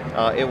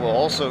 it will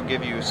also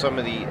give you some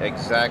of the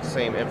exact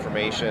same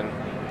information.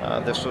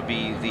 This would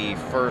be the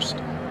first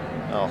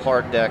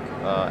hard deck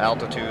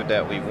altitude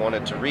that we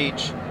wanted to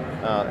reach,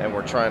 and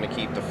we're trying to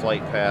keep the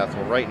flight path.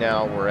 Well, right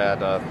now we're at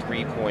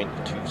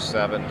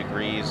 3.27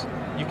 degrees.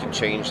 You can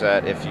change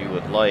that if you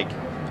would like.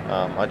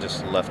 I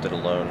just left it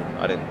alone.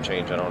 I didn't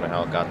change it. I don't know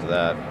how it got to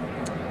that.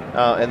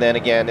 And then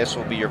again, this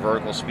will be your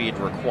vertical speed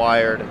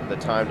required, the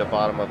time to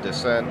bottom of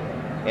descent,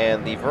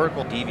 and the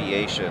vertical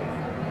deviation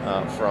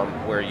from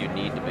where you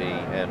need to be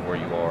and where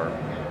you are.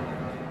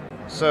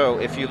 So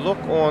if you look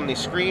on the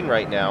screen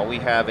right now, we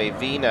have a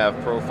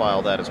VNAV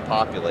profile that is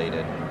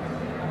populated.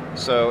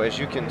 So as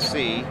you can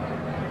see,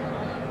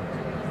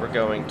 we're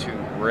going to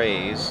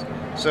raise.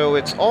 So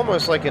it's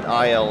almost like an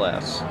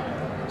ILS.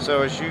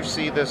 So as you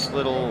see this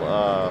little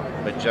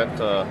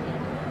magenta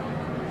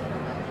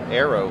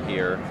arrow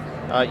here,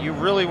 you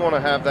really want to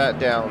have that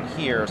down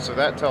here. So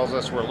that tells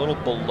us we're a little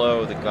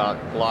below the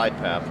glide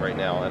path right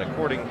now. And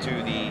according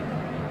to the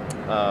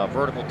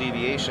vertical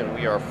deviation,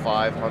 we are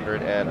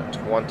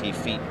 520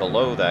 feet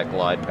below that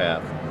glide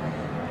path.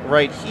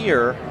 Right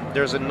here,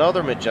 there's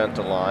another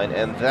magenta line,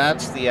 and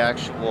that's the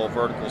actual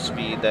vertical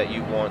speed that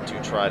you want to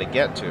try to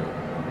get to.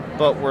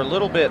 But we're a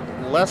little bit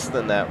less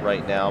than that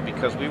right now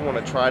because we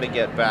want to try to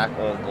get back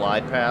on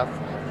glide path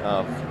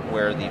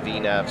where the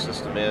VNAV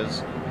system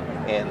is.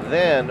 And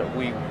then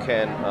we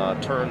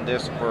can turn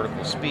this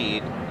vertical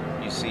speed.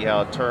 You see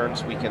how it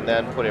turns? We can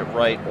then put it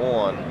right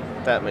on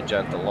that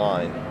magenta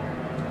line.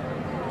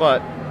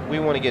 But we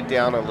want to get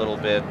down a little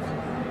bit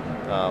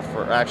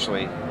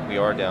actually, we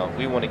are down.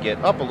 We want to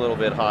get up a little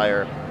bit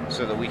higher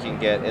so that we can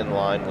get in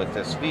line with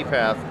this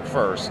V-path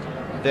first.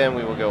 Then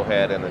we will go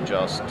ahead and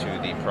adjust to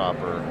the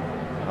proper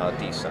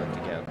descent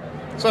again.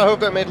 So I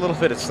hope that made a little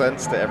bit of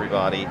sense to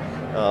everybody.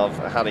 of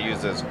how to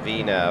use this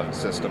VNAV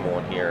system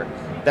on here.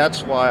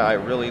 That's why I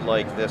really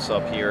like this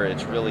up here.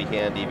 It's really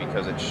handy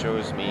because it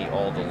shows me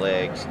all the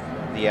legs,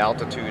 the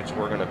altitudes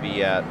we're going to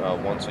be at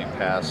once we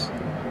pass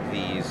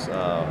these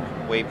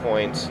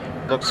waypoints.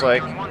 Looks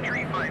like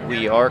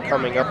we are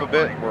coming up a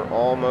bit. We're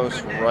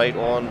almost right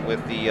on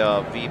with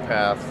the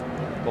V-path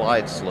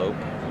glide slope,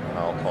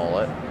 I'll call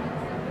it.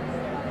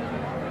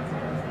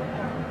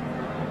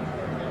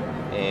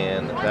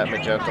 And that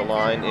magenta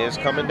line is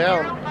coming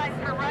down.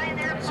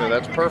 So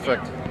that's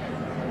perfect.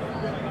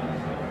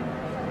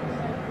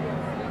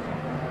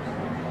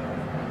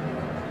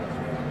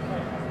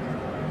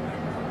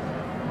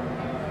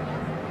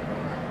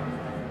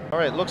 All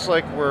right, looks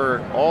like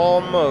we're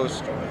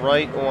almost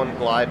right on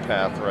glide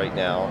path right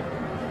now.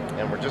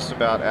 And we're just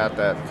about at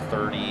that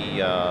 30,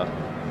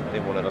 they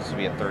wanted us to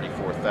be at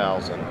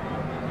 34,000.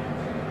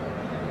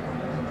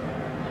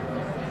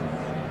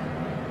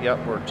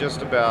 Yep, we're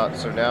just about,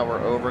 so now we're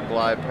over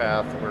glide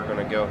path. We're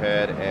gonna go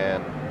ahead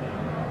and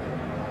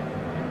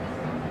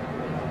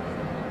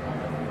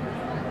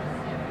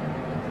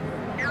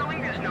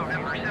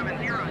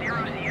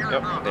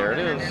yep, there it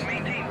is.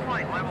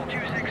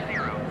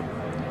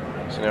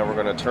 So now we're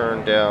going to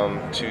turn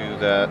down to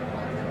that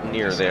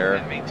near there.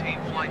 Hit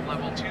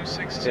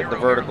the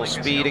vertical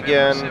speed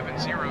again.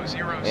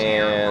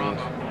 And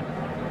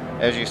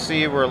as you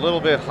see, we're a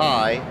little bit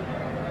high.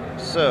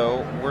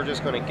 So we're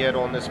just going to get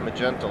on this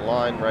magenta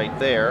line right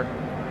there.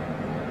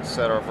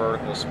 Set our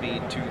vertical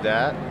speed to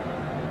that.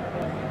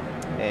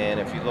 And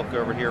if you look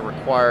over here,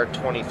 required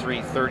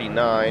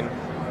 2339.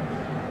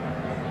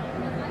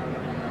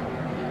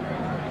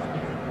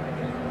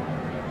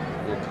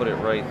 Put it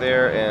right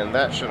there, and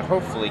that should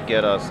hopefully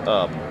get us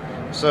up.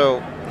 So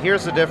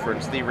here's the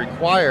difference. The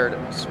required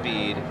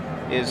speed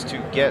is to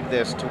get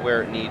this to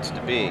where it needs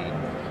to be.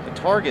 The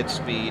target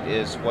speed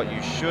is what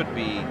you should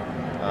be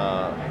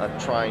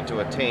trying to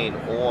attain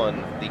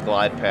on the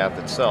glide path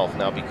itself.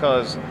 Now,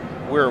 because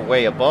we're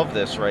way above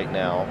this right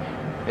now,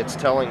 it's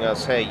telling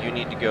us, hey, you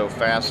need to go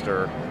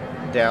faster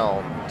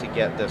down to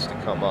get this to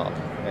come up,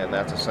 and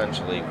that's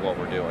essentially what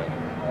we're doing.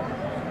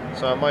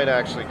 So I might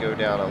actually go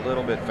down a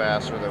little bit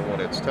faster than what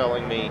it's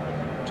telling me,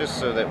 just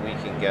so that we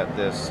can get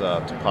this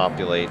to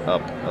populate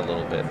up a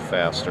little bit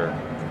faster.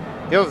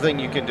 The other thing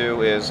you can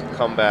do is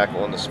come back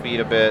on the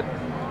speed a bit,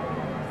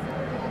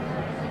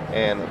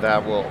 and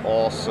that will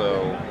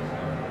also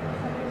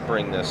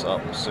bring this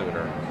up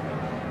sooner.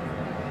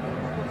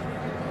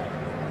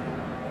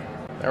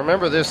 Now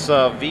remember, this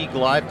V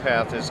glide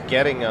path is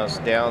getting us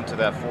down to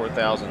that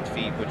 4,000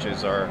 feet, which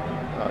is our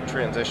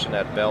transition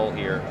at Bell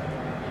here.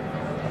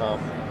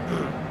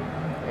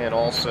 And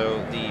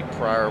also the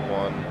prior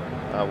one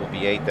will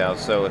be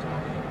 8,000. So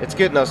it's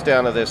getting us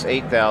down to this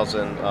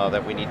 8,000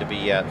 that we need to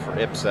be at for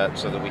IPSET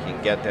so that we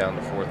can get down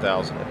to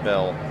 4,000 at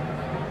Bell.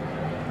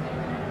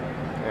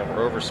 And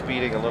we're over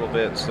speeding a little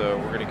bit, so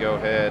we're going to go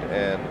ahead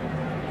and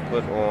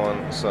put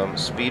on some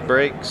speed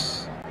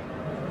brakes.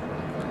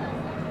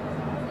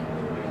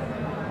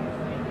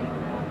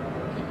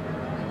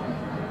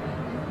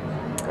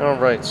 All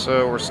right,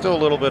 so we're still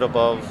a little bit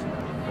above.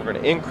 We're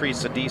going to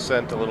increase the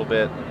descent a little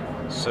bit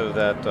so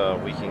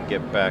that we can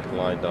get back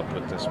lined up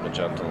with this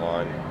magenta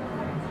line.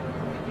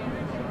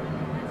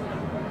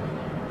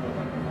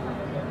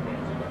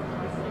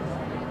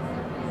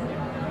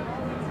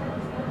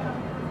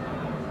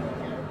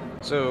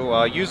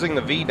 So using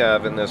the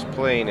VNAV in this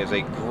plane is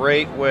a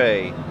great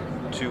way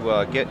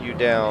to get you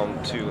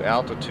down to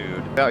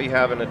altitude without you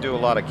having to do a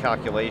lot of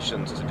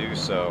calculations to do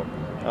so.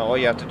 All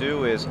you have to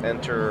do is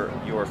enter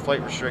your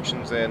flight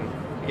restrictions in,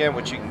 again,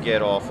 which you can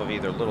get off of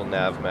either little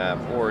nav map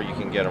or you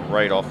can get them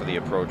right off of the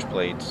approach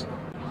plates.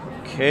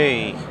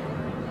 Okay,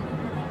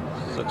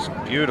 this looks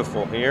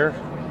beautiful here.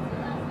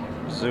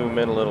 Zoom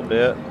in a little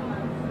bit.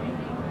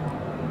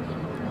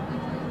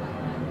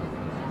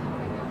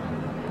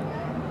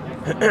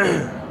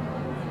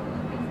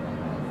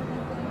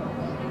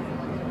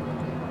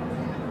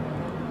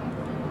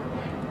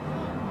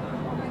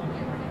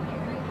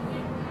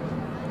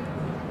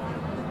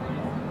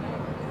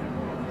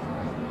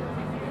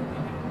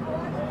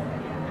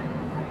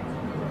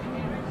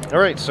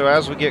 Alright, so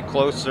as we get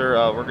closer,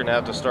 we're going to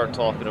have to start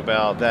talking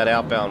about that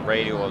outbound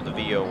radio of the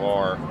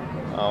VOR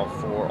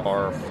for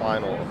our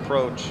final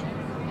approach.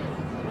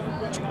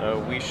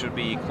 We should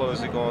be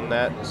closing on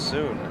that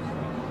soon.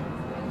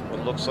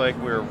 It looks like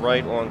we're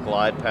right on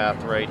glide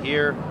path right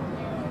here.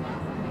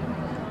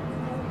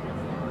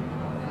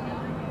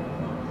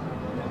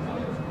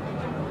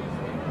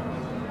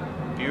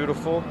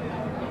 Beautiful.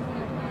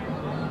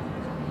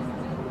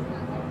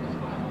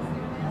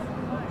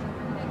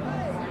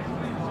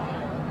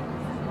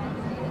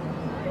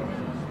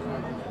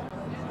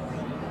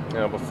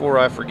 Now, before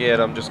I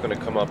forget, I'm just going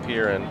to come up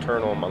here and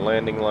turn on my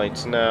landing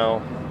lights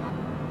now.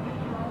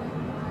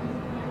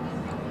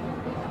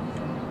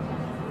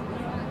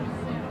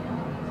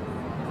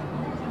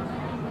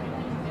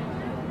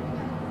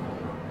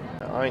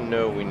 I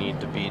know we need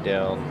to be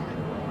down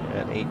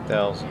at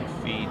 8,000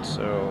 feet,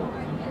 so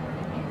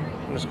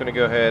I'm just going to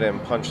go ahead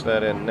and punch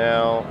that in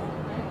now.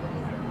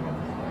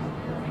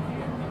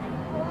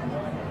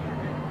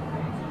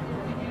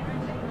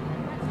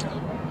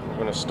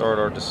 going to start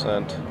our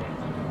descent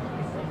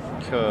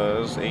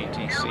because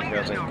ATC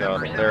hasn't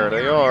got it. There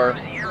they are.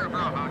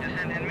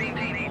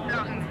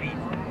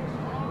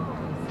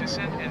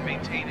 Descend and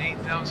maintain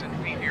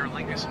 8,000 feet. Air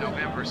Lingus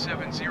November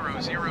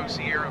 700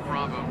 Sierra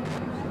Bravo.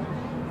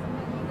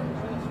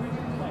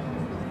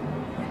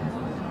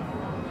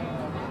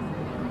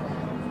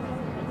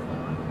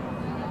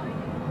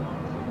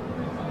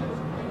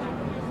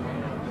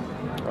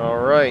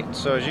 Alright,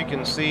 so as you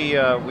can see,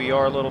 we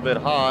are a little bit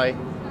high,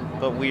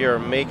 but we are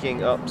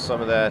making up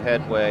some of that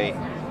headway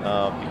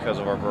because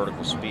of our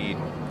vertical speed.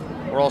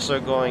 We're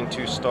also going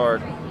to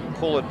start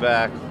pull it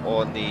back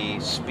on the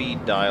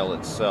speed dial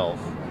itself.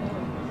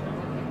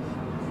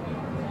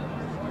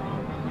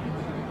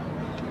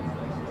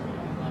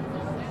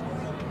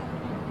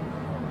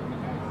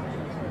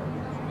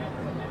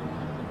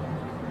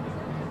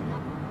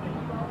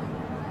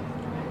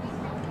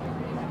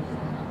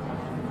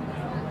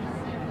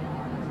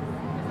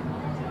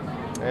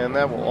 And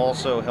that will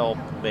also help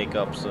make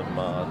up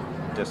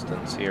some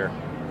distance here.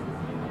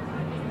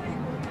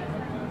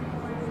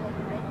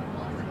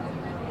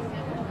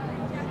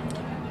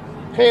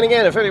 And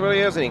again, if anybody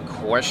has any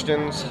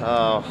questions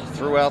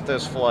throughout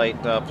this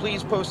flight,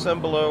 please post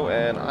them below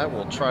and I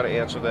will try to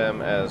answer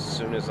them as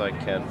soon as I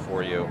can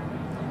for you.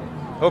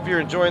 Hope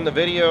you're enjoying the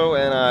video,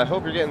 and I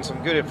hope you're getting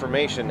some good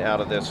information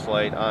out of this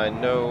flight. I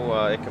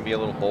know it can be a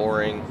little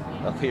boring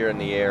up here in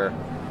the air,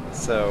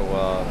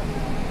 so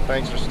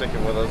thanks for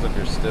sticking with us if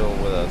you're still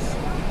with us.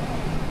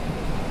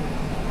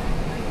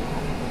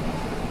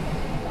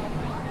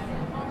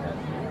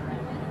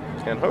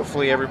 And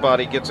hopefully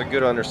everybody gets a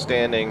good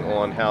understanding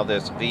on how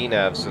this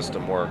VNAV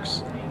system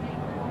works.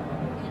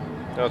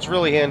 Now, it's a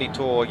really handy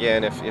tool,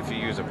 again, if you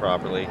use it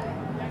properly.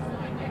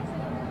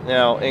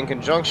 Now, in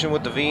conjunction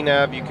with the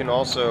VNAV, you can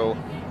also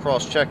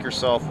cross-check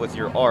yourself with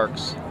your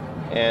arcs.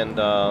 And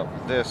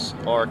this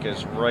arc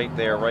is right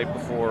there, right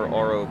before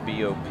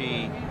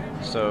ROBOP,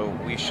 so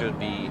we should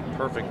be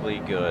perfectly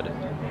good.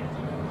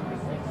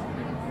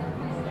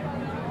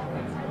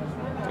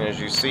 And as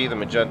you see, the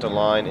magenta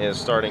line is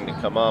starting to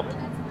come up.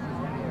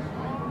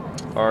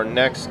 Our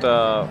next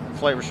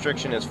flight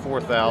restriction is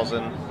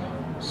 4,000.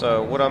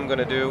 So what I'm going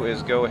to do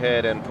is go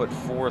ahead and put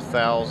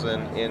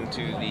 4,000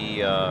 into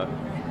the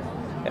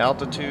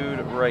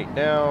altitude right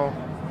now.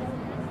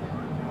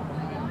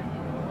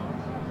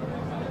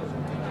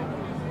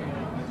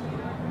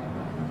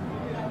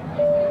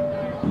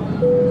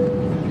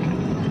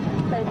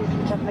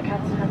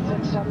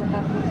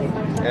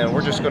 And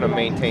we're just going to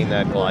maintain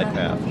that glide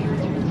path.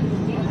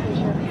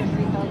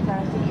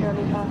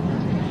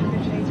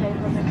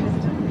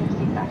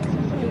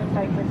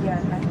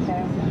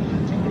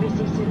 If you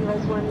see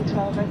studios 1,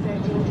 12 or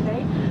 13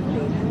 today,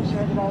 please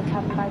ensure that all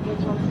cabin baggage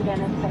once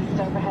again is placed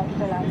overhead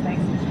for landing.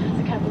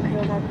 The cabin crew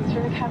will now go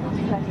through the cabin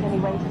to collect any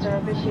waste or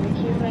rubbish you've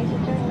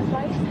accumulated during the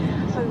flight,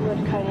 so we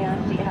would kindly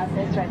ask that you have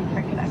this ready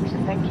for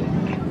collection. Thank you.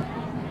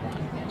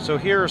 So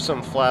here are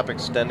some flap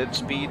extended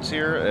speeds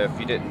here, if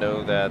you didn't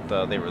know that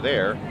they were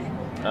there.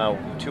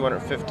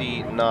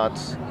 250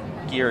 knots,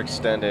 gear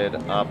extended,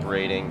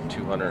 operating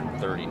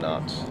 230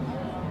 knots.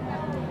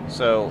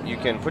 So you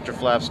can put your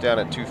flaps down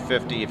at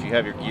 250 if you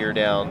have your gear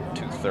down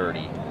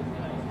 230.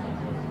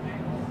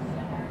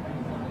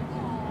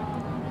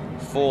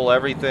 Full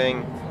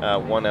everything,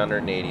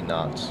 180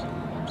 knots.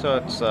 So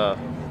it's a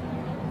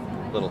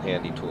little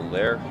handy tool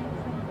there.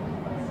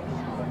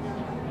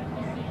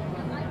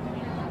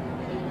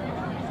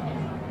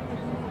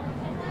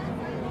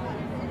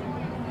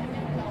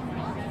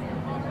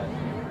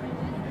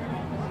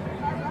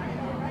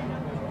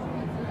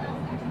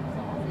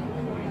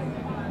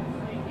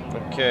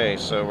 Okay,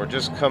 so we're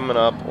just coming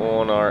up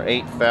on our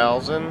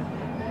 8,000,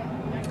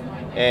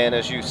 and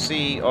as you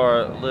see,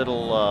 our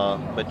little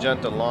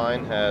magenta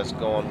line has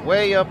gone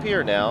way up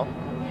here now.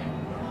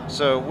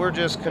 So we're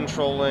just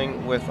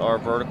controlling with our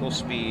vertical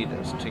speed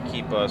to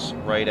keep us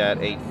right at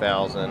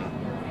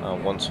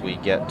 8,000 once we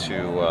get to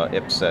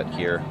IPSET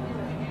here.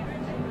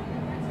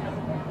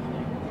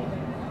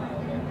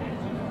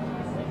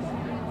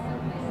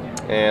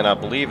 And I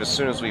believe as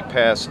soon as we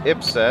pass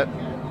IPSET,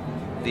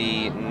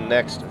 the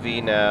next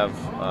VNAV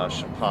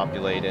should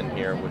populate in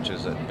here, which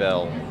is at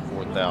Bell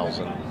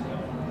 4000.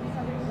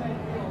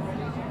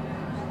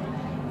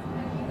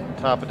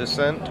 Top of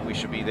descent, we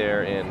should be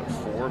there in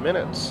 4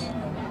 minutes.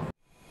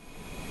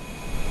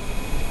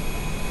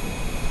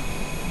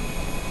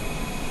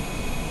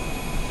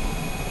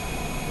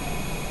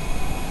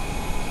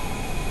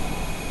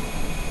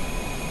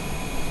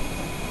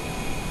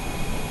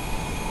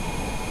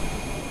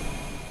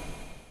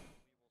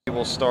 We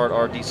will start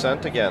our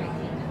descent again.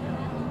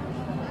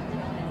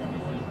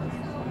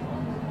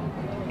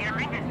 Air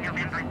Lingus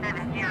November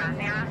 700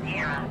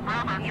 Sierra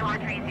Bravo, you are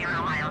 30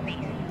 miles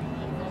east.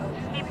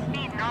 Keep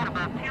speed not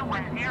above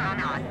 210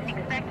 knots.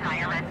 Expect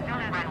ILS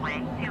Zulu runway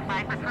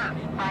 25 approach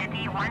by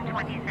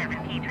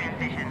D127P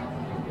transition.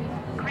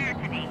 Clear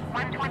to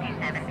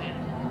D127P.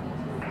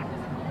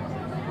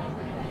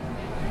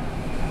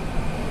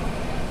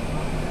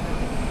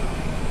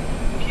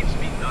 Keep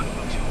speed not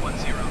above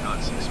 210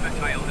 knots. Expect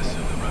ILS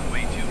Zulu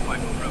runway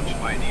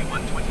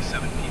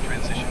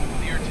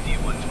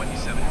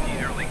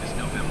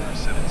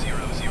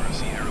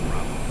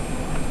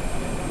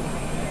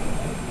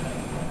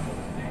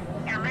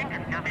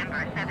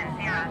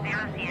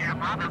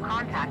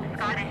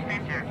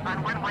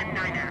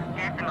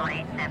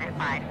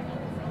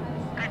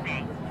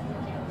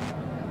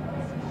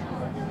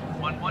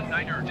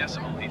Niner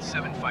decimal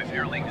 875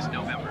 Airlink is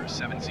November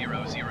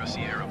 700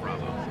 Sierra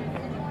Bravo.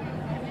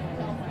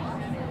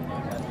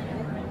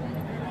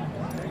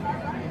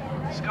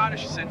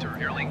 Scottish Center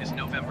Airlink is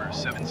November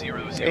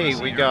 700 Hey,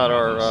 we got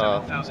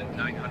our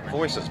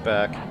voices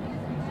back.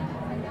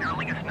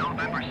 Airlink is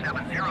November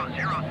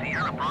 700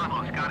 Sierra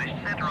Bravo, Scottish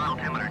Center,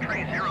 altimeter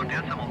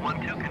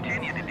 30.12,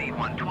 continue to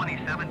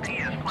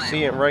D127P as planned.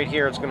 See it right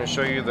here, it's going to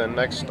show you the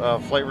next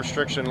flight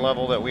restriction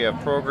level that we have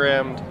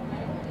programmed.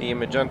 The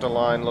magenta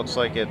line looks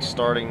like it's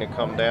starting to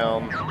come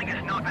down,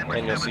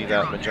 and you'll see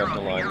that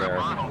magenta line there.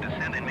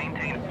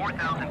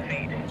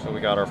 So we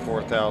got our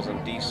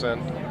 4,000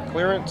 descent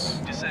clearance.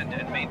 Descend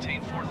and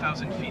maintain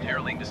 4,000 feet.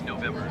 Airlink is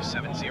November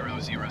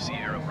 700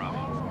 Sierra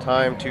Bravo.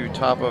 Time to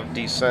top of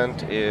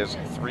descent is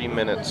 3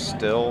 minutes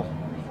still.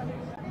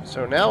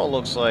 So now it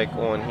looks like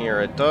on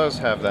here it does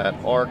have that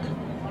arc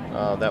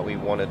that we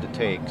wanted to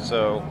take.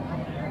 So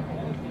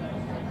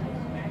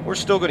we're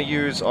still going to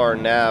use our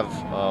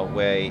nav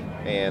way,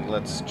 and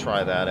let's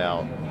try that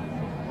out.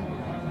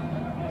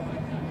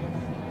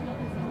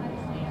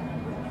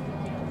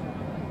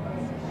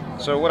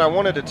 So what I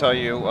wanted to tell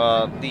you,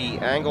 the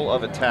angle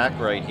of attack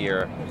right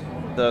here,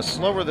 the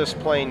slower this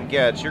plane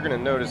gets, you're going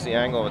to notice the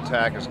angle of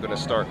attack is going to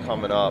start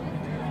coming up.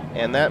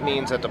 And that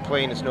means that the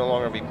plane is no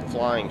longer going to be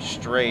flying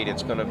straight,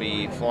 it's going to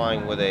be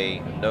flying with a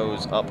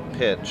nose up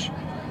pitch.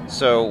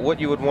 So what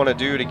you would want to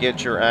do to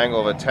get your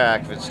angle of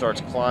attack, if it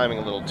starts climbing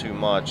a little too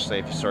much, say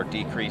if you start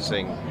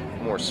decreasing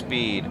more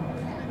speed,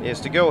 is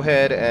to go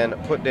ahead and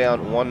put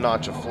down 1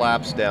 notch of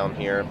flaps down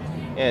here.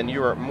 And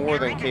you are more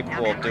than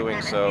capable of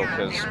doing so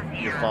because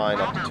you're flying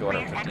up to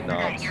 250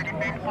 knots.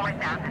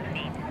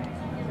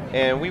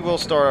 And we will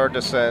start our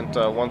descent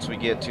once we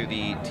get to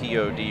the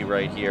TOD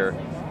right here.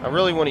 I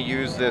really want to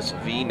use this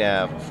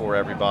VNAV for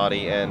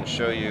everybody and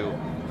show you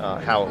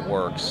how it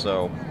works.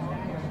 So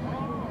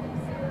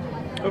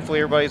hopefully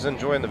everybody's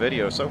enjoying the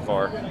video so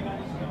far.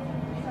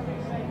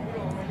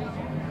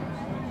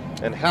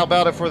 And how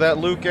about it for that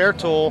Luke Air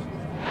Tool?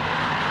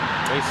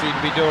 They seem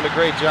to be doing a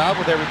great job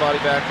with everybody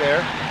back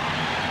there.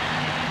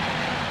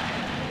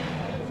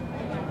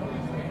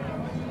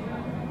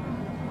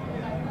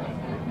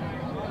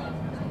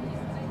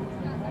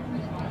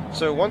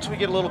 So once we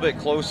get a little bit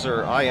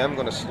closer, I am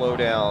going to slow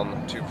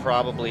down to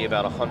probably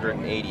about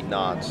 180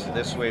 knots.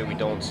 This way we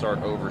don't start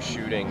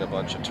overshooting a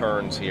bunch of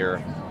turns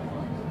here,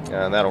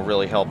 and that'll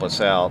really help us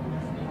out.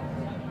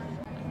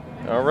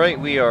 Alright,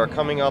 we are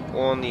coming up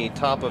on the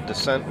top of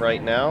descent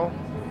right now.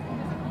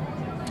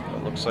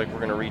 It looks like we're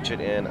going to reach it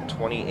in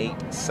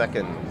 28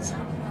 seconds.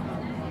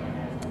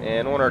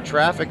 And on our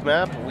traffic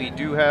map, we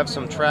do have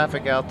some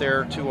traffic out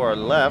there to our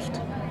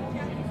left.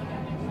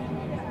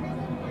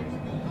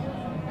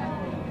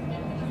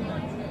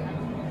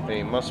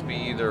 They must be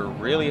either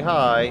really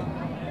high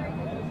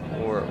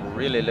or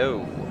really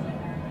low.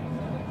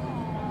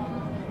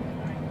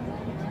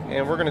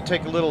 And we're going to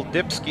take a little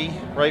dipski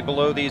right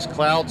below these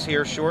clouds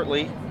here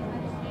shortly.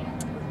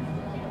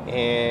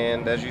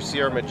 And as you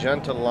see, our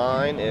magenta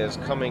line is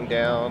coming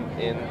down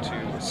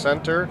into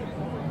center.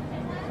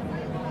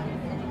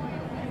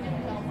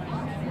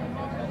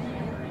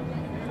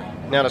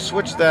 Now to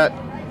switch that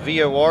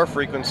VOR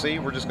frequency,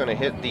 we're just going to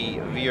hit the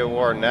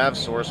VOR nav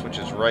source, which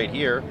is right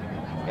here.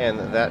 And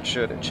that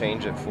should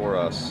change it for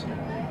us.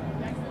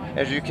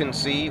 As you can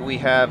see, we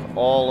have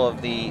all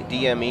of the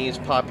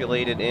DMEs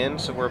populated in,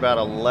 so we're about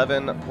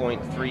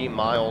 11.3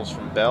 miles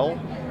from Bell,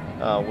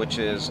 which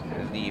is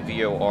the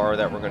VOR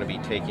that we're going to be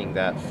taking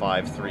that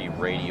 5-3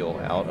 radial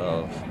out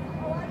of.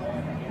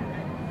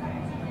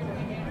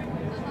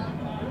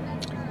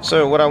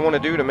 So what I want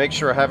to do to make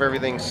sure I have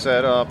everything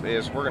set up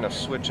is we're going to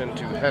switch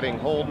into heading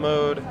hold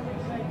mode.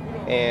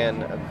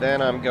 And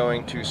then I'm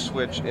going to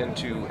switch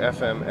into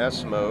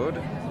FMS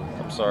mode,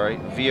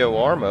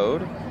 VOR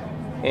mode,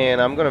 and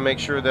I'm going to make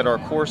sure that our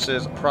course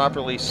is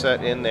properly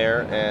set in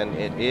there, and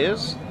it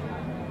is.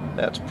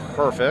 That's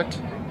perfect.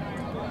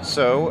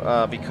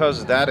 So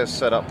because that is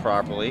set up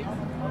properly,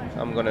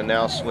 I'm going to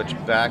now switch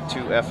back to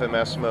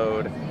FMS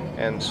mode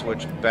and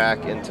switch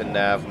back into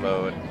nav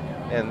mode,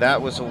 and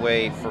that was a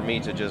way for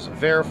me to just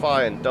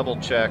verify and double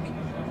check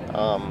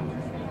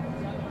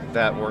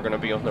that we're going to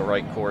be on the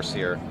right course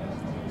here.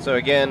 So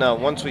again,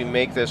 once we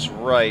make this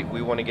right,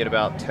 we want to get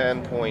about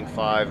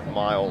 10.5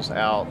 miles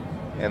out,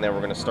 and then we're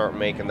going to start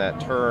making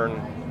that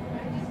turn.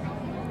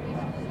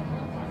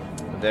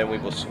 Then we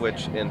will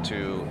switch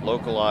into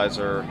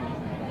localizer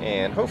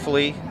and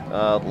hopefully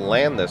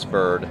land this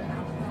bird.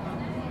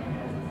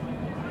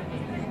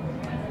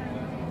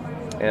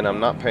 And I'm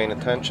not paying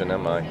attention,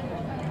 am I?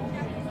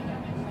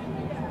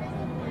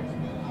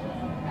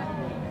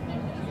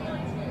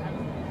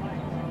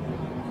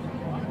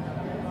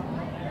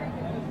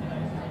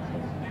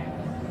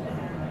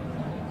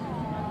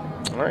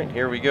 Alright,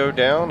 here we go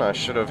down. I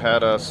should have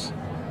had us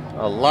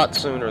a lot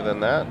sooner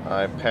than that.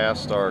 I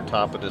passed our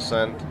top of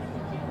descent.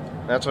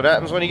 That's what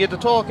happens when you get to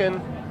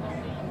talking.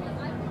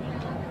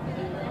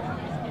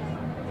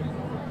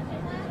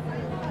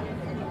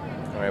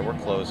 Alright, we're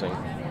closing.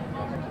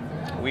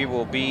 We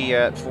will be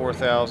at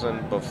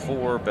 4,000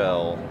 before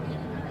Bell.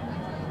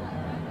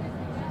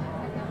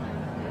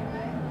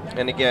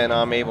 And again,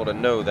 I'm able to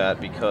know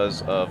that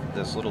because of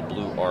this little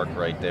blue arc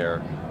right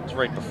there. It's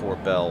right before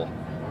Bell.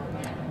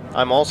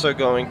 I'm also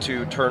going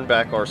to turn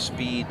back our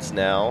speeds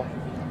now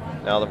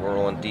that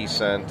we're on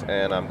descent,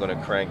 and I'm going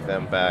to crank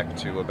them back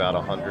to about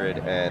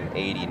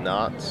 180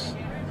 knots.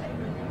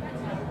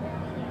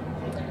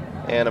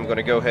 And I'm going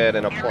to go ahead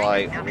and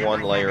apply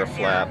one layer of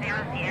flap.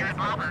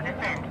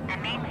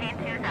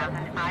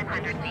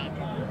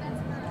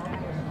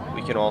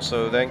 We can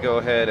also then go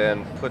ahead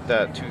and put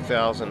that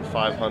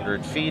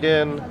 2,500 feet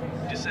in.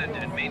 Descend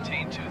and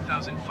maintain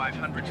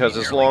 2,500 because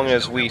as long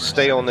as we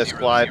stay on this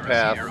glide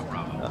path,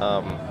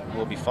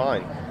 we'll be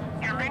fine.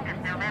 Your link is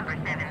November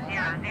 7000.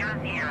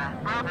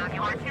 Bravo,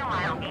 you are 2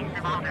 miles east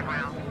of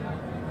Aldergrove.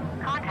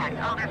 Contact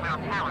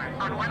Aldergrove Tower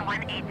on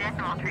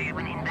 118.3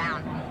 when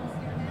inbound.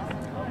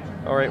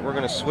 Alright, we're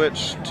going to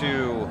switch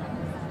to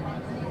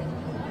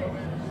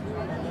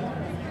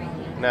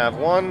Nav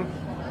 1.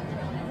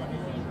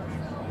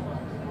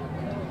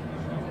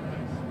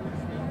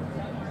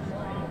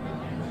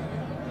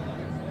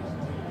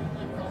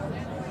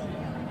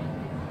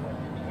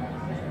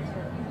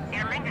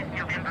 Your link is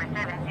November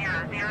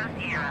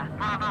 7000.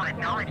 Bravo,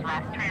 acknowledge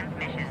last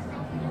transmission.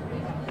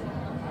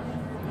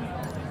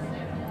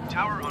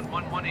 Tower on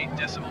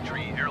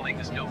 118.3, airlink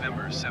is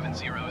November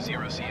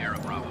 700 Sierra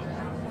Bravo.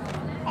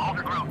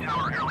 Aldergrove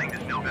Tower, airlink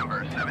is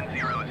November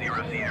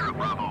 700 Sierra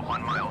Bravo,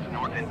 1 mile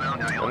north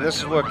inbound. And this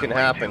is what can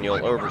happen,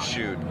 you'll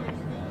overshoot.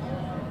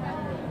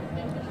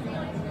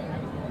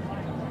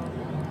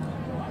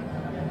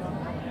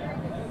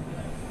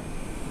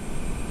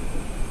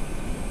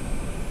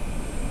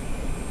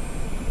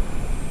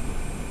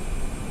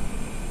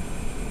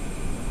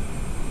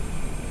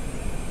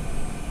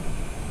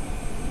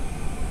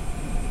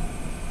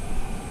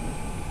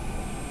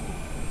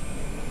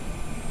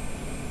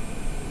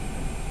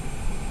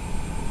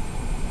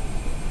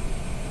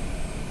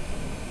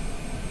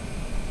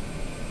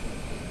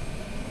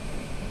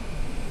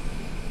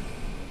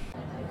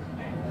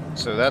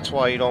 So that's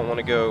why you don't want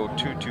to go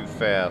too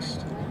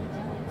fast.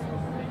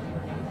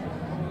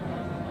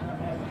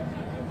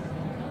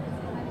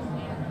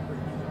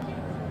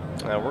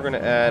 Now we're going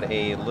to add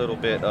a little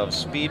bit of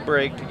speed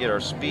brake to get our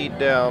speed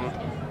down.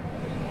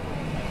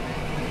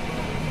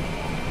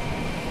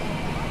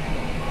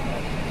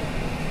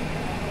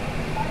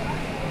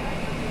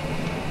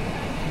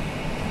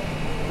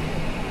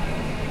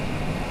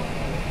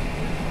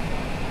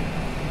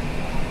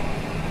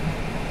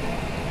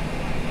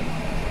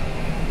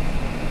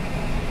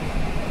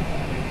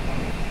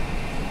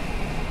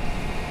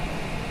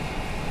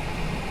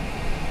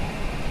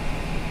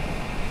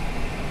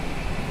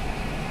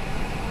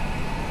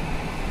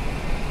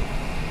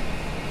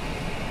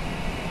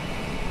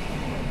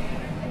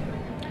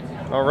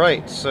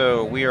 Alright,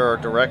 so we are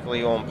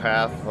directly on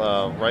path,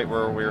 right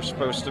where we're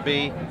supposed to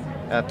be,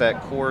 at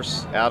that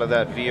course out of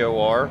that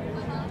VOR.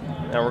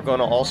 Now we're going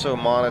to also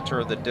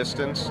monitor the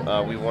distance.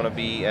 We want to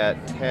be at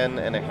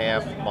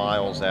 10.5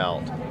 miles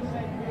out.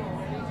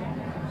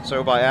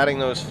 So by adding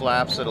those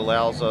flaps, it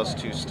allows us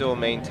to still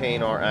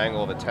maintain our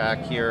angle of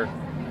attack here,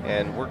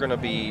 and we're going to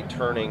be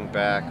turning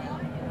back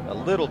a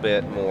little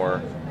bit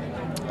more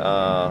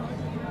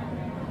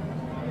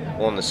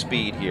on the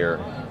speed here.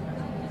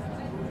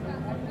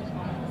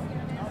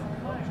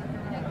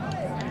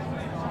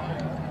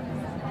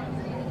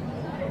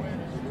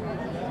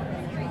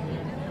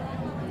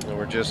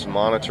 We're just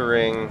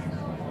monitoring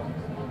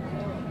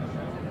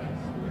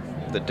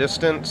the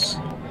distance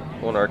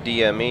on our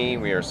DME.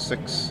 We are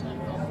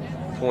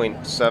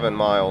 6.7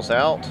 miles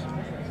out.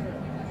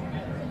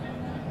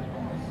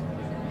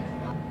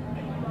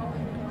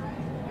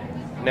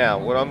 Now,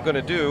 what I'm going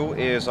to do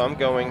is I'm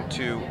going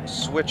to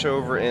switch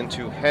over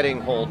into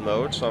heading hold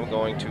mode. So I'm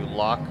going to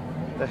lock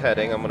the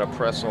heading. I'm going to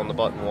press on the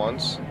button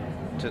once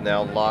to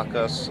now lock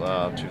us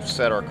to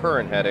set our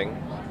current heading.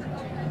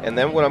 And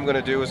then what I'm going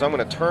to do is I'm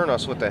going to turn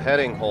us with the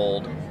heading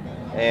hold,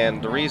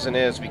 and the reason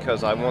is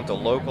because I want the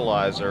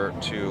localizer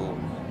to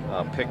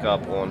pick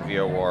up on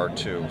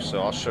VOR2.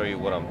 So I'll show you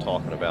what I'm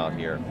talking about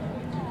here.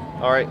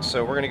 Alright,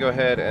 so we're going to go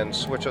ahead and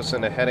switch us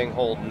into heading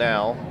hold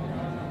now.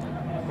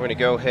 We're going to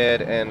go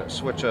ahead and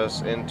switch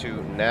us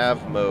into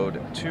nav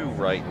mode 2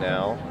 right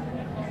now.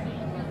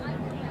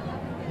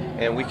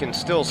 And we can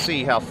still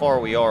see how far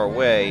we are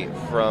away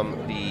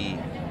from the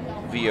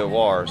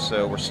VOR.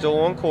 So we're still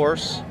on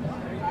course.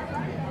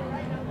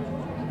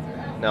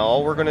 Now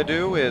all we're going to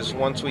do is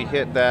once we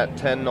hit that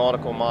 10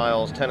 nautical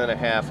miles,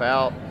 10.5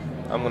 out,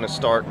 I'm going to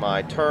start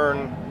my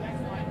turn.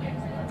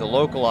 The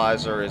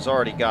localizer has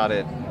already got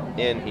it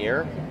in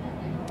here,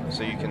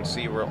 so you can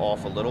see we're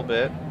off a little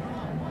bit.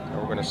 And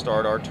we're going to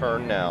start our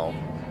turn now.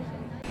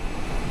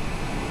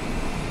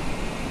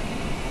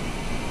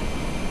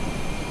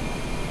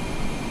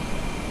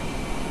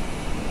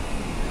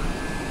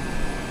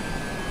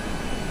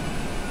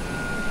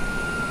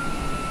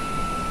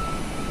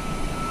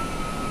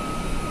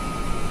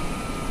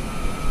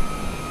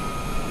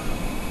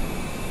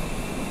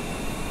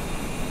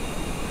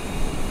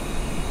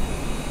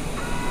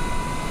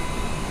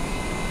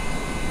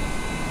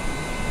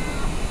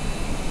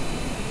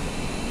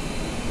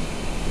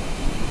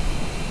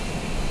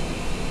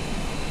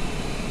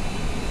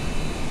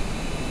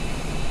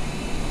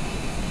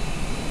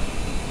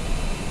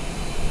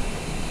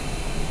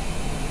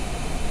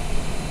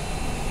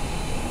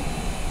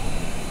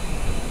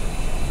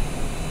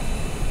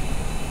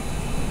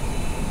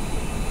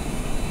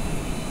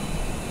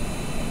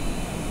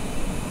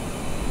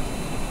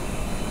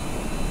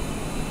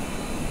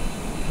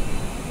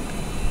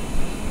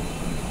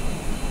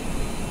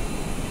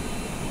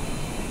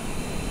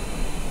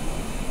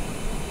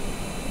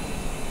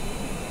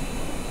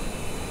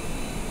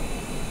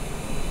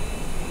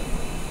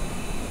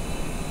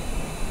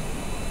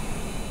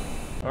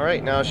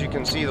 Alright, now as you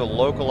can see, the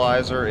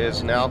localizer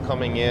is now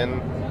coming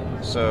in,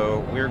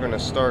 so we're going to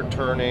start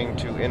turning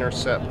to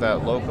intercept that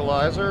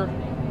localizer.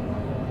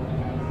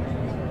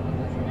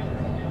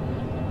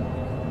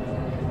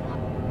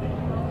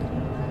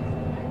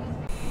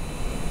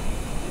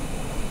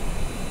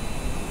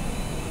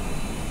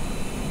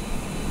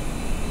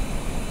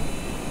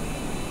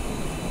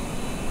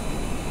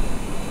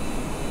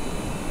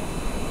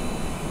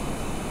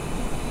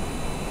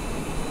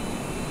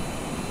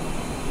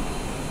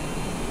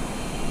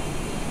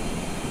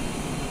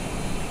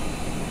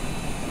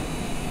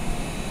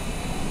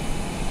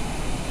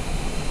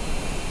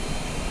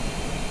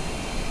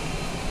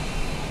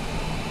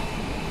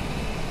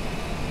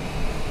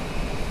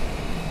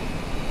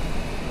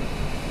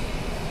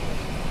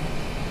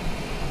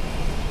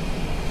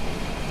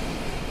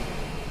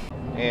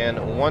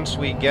 And once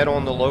we get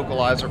on the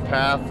localizer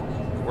path,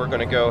 we're going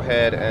to go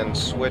ahead and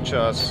switch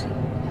us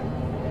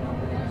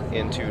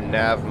into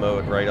nav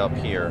mode right up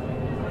here.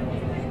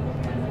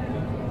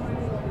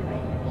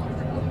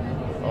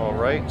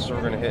 Alright, so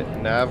we're going to hit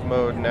nav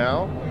mode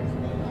now.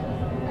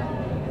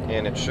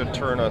 And it should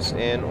turn us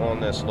in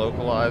on this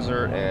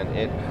localizer, and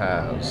it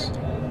has.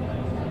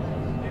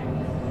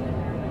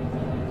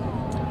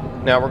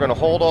 Now we're going to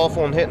hold off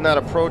on hitting that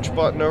approach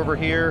button over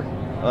here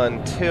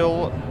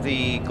until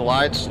the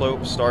glide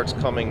slope starts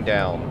coming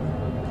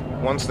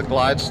down. Once the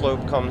glide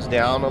slope comes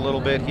down a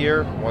little bit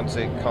here, once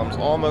it comes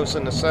almost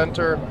in the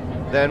center,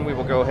 then we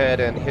will go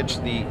ahead and hit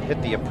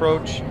the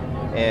approach,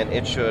 and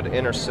it should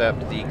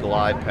intercept the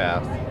glide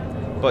path.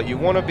 But you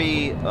want to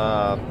be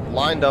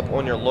lined up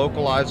on your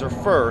localizer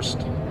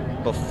first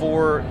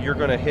before you're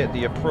going to hit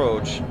the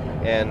approach,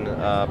 and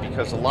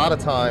because a lot of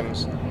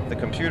times the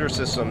computer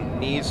system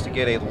needs to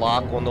get a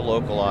lock on the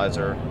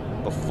localizer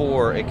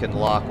before it can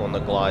lock on the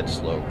glide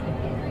slope.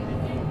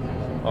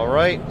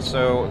 Alright,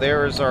 so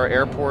there is our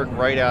airport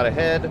right out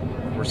ahead.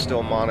 We're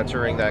still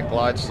monitoring that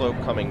glide slope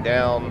coming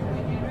down.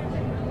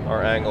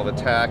 Our angle of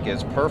attack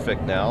is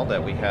perfect now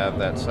that we have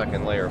that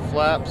second layer of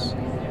flaps.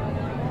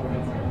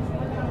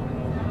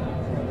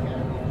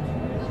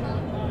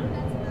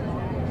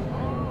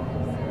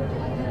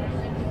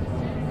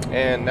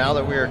 And now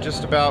that we are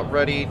just about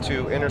ready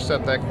to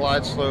intercept that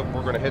glide slope,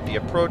 we're going to hit the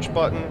approach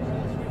button.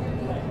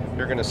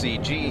 You're going to see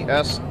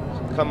GS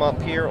come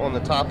up here on the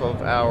top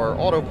of our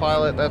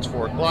autopilot. That's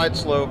for glide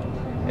slope,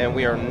 and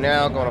we are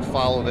now going to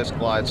follow this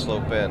glide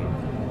slope in.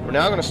 We're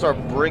now going to start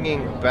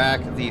bringing back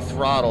the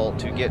throttle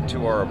to get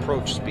to our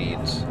approach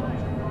speeds.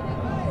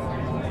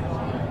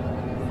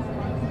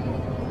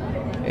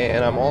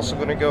 And I'm also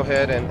going to go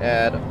ahead and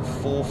add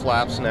full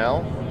flaps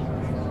now.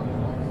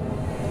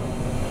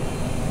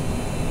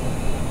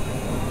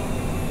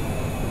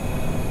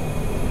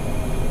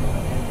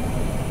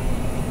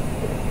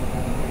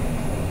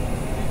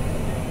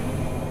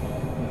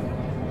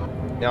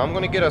 Now I'm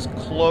going to get us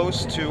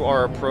close to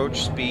our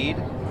approach speed,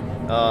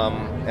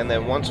 and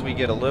then once we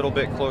get a little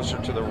bit closer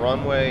to the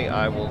runway,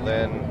 I will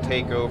then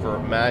take over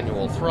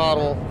manual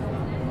throttle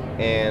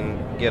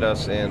and get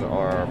us in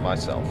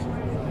myself.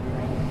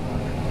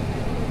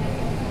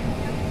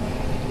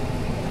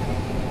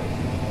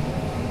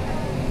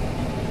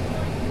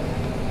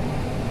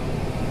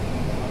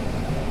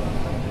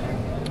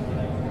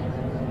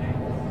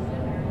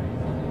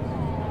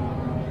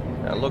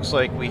 Now it looks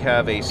like we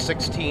have a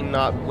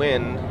 16-knot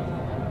wind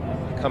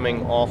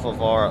coming off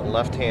of our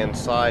left-hand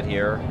side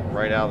here,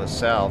 right out of the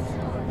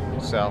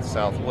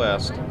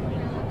south-southwest,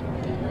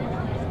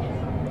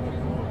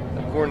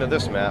 according to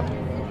this map.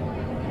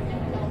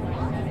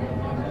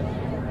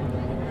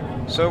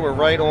 So we're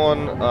right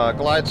on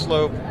glide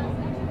slope.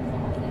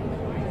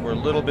 We're a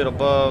little bit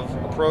above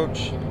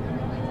approach,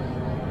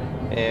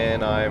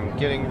 and I'm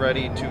getting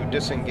ready to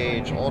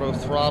disengage auto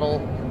throttle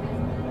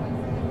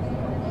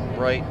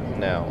right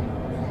now.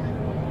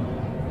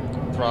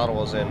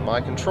 Throttle is in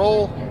my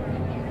control.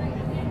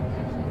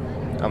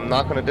 I'm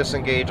not going to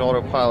disengage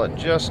autopilot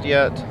just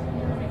yet.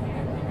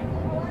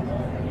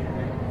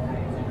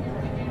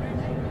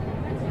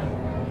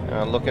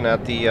 Looking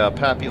at the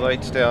PAPI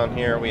lights down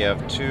here, we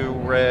have 2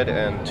 red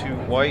and 2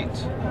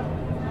 white.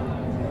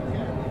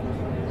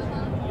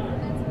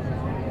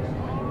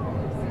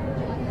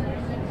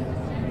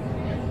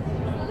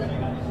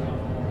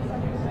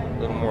 A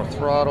little more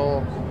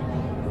throttle.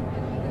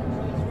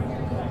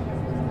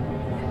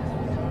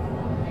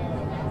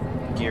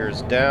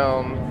 Gears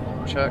down,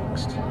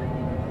 checked.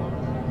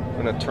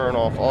 I'm going to turn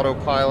off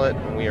autopilot,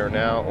 and we are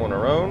now on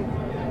our own.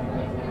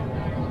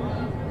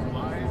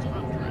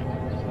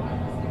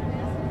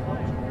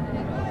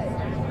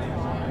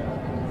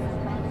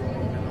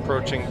 500.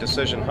 Approaching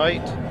decision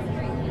height.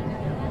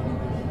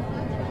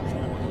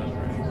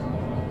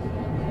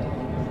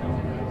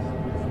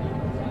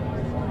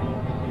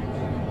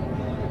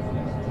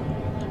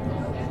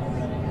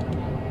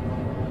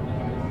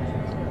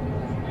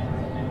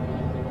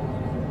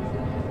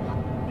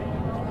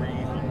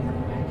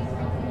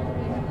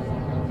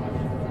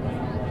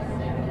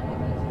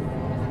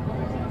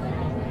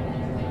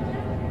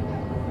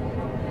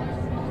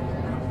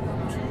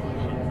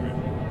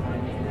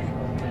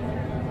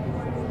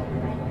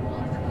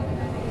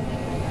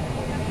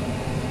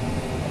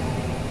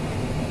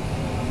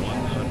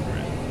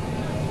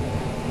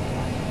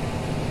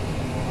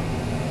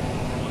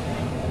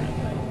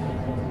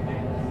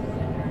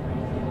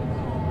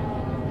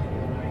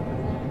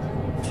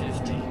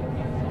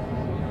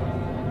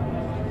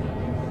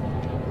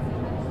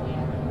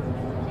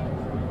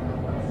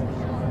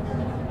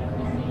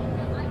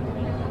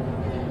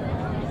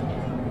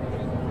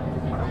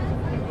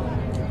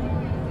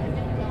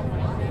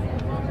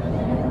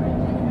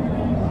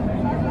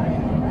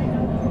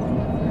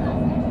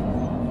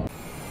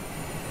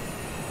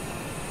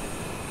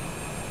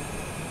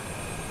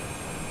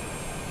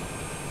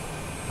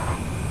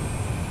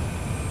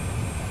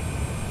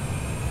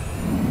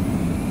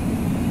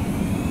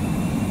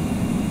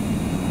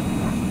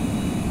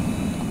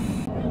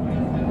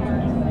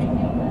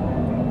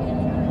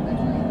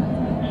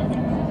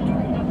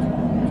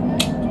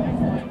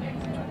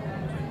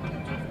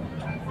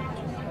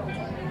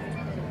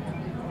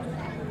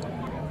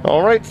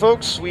 Alright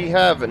folks, we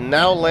have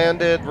now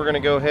landed. We're going to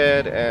go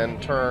ahead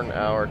and turn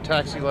our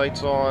taxi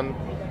lights on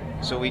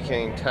so we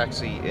can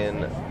taxi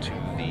in to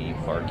the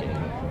parking.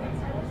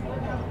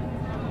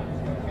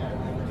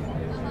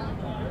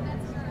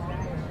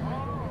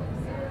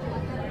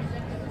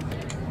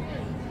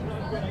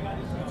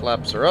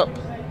 Flaps are up.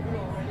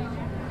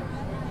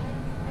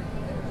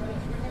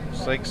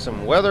 Looks like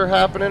some weather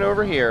happening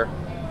over here.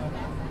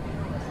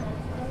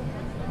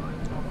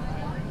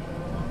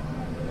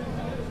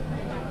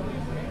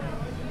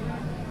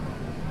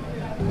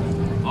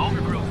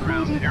 Aldergrove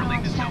ground,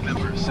 Airlink is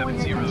November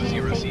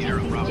 700 Sierra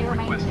Bravo,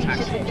 request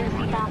taxi to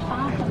Aldergrove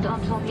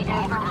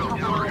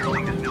Tower,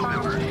 Airlink is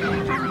November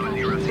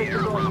 700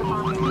 Sierra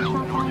Bravo, 1 mile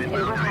north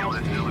inbound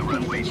ILS, Zulu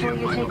runway Ensure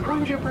you 25 take all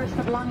approach. of your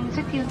personal belongings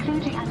with you,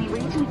 including any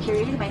reading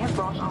material you may have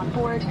brought on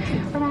board.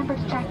 Remember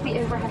to check the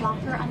overhead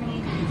locker and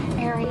the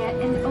area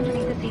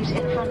underneath the seat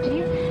in front of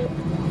you.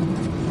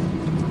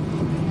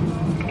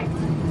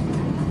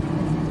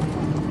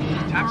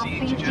 taxiing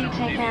Please to do general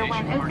take care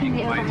when aviation opening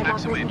the parking by overhead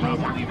lockers, taxiway please,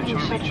 Bravo, and leave a you Charlie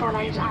should fall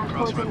out Charlie 1 and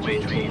cross cause runway injury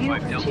to 25 you or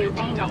Delta to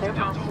Delta another Delta 1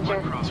 passenger.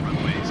 cross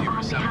runway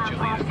On 07 behalf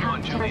Juliet of 1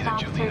 Councillor Juliet Staff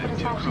Juliet Service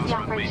 2 Office cross the runway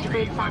operation group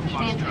 35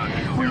 functioning,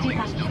 Foxtrot, we do Airlink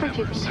thank is you for November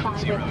choosing to fly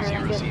with Aer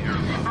 700 Lingus. Sierra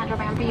Bravo. And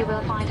remember, you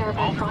will find our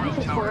best Aldergrove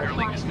prices Tower, for Airlink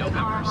flights is to car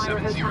November hire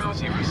hotels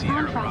 700 Sierra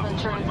and travel Bravo, 1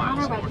 insurance on mile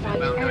our north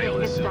website, inbound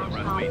ILS, Zulu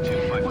runway 25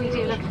 airlingus.com. We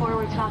do look approach.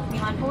 forward to welcoming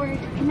you on board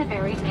in the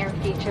very near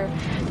future.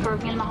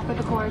 Gurgin Mahbub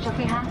the Court of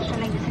the Hatch, Aer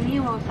Lingus and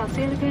you also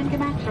Silicon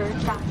Gemetler,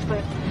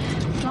 Statswood.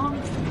 Slong.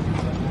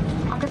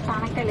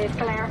 Hispanic, they live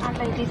Blair, and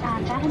ladies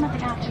and gentlemen, the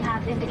captain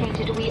has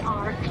indicated we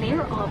are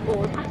clear of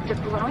all active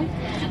runway,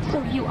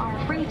 so you are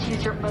free to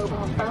use your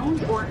mobile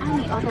phones or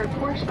any other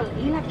portable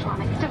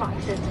electronic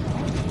devices.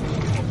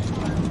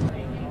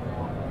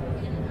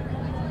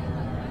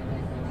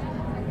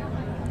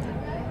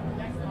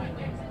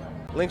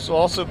 Links will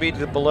also be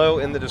below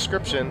in the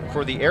description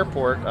for the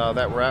airport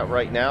that we're at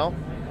right now.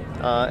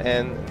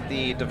 And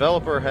the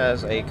developer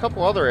has a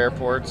couple other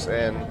airports,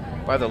 and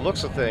by the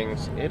looks of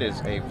things, it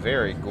is a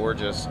very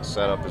gorgeous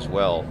setup as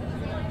well.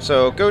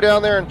 So go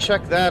down there and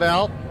check that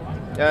out.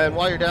 And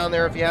while you're down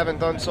there, if you haven't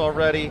done so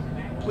already,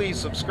 please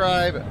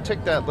subscribe,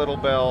 tick that little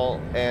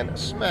bell, and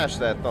smash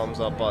that thumbs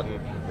up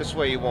button. This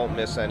way you won't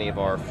miss any of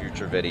our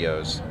future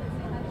videos.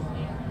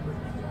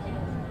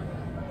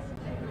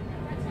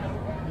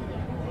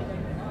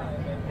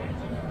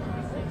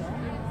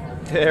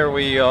 There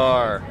we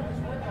are.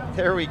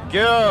 There we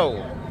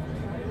go.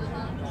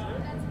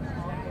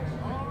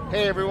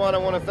 Hey everyone, I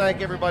want to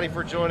thank everybody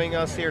for joining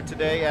us here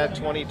today at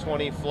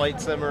 2020 Flight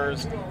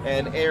Simmers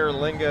and Aer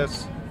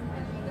Lingus.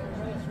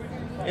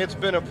 It's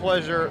been a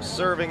pleasure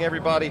serving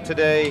everybody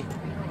today.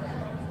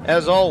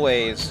 As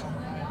always,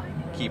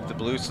 keep the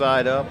blue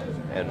side up,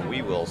 and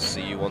we will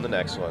see you on the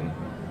next one.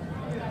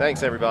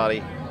 Thanks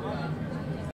everybody.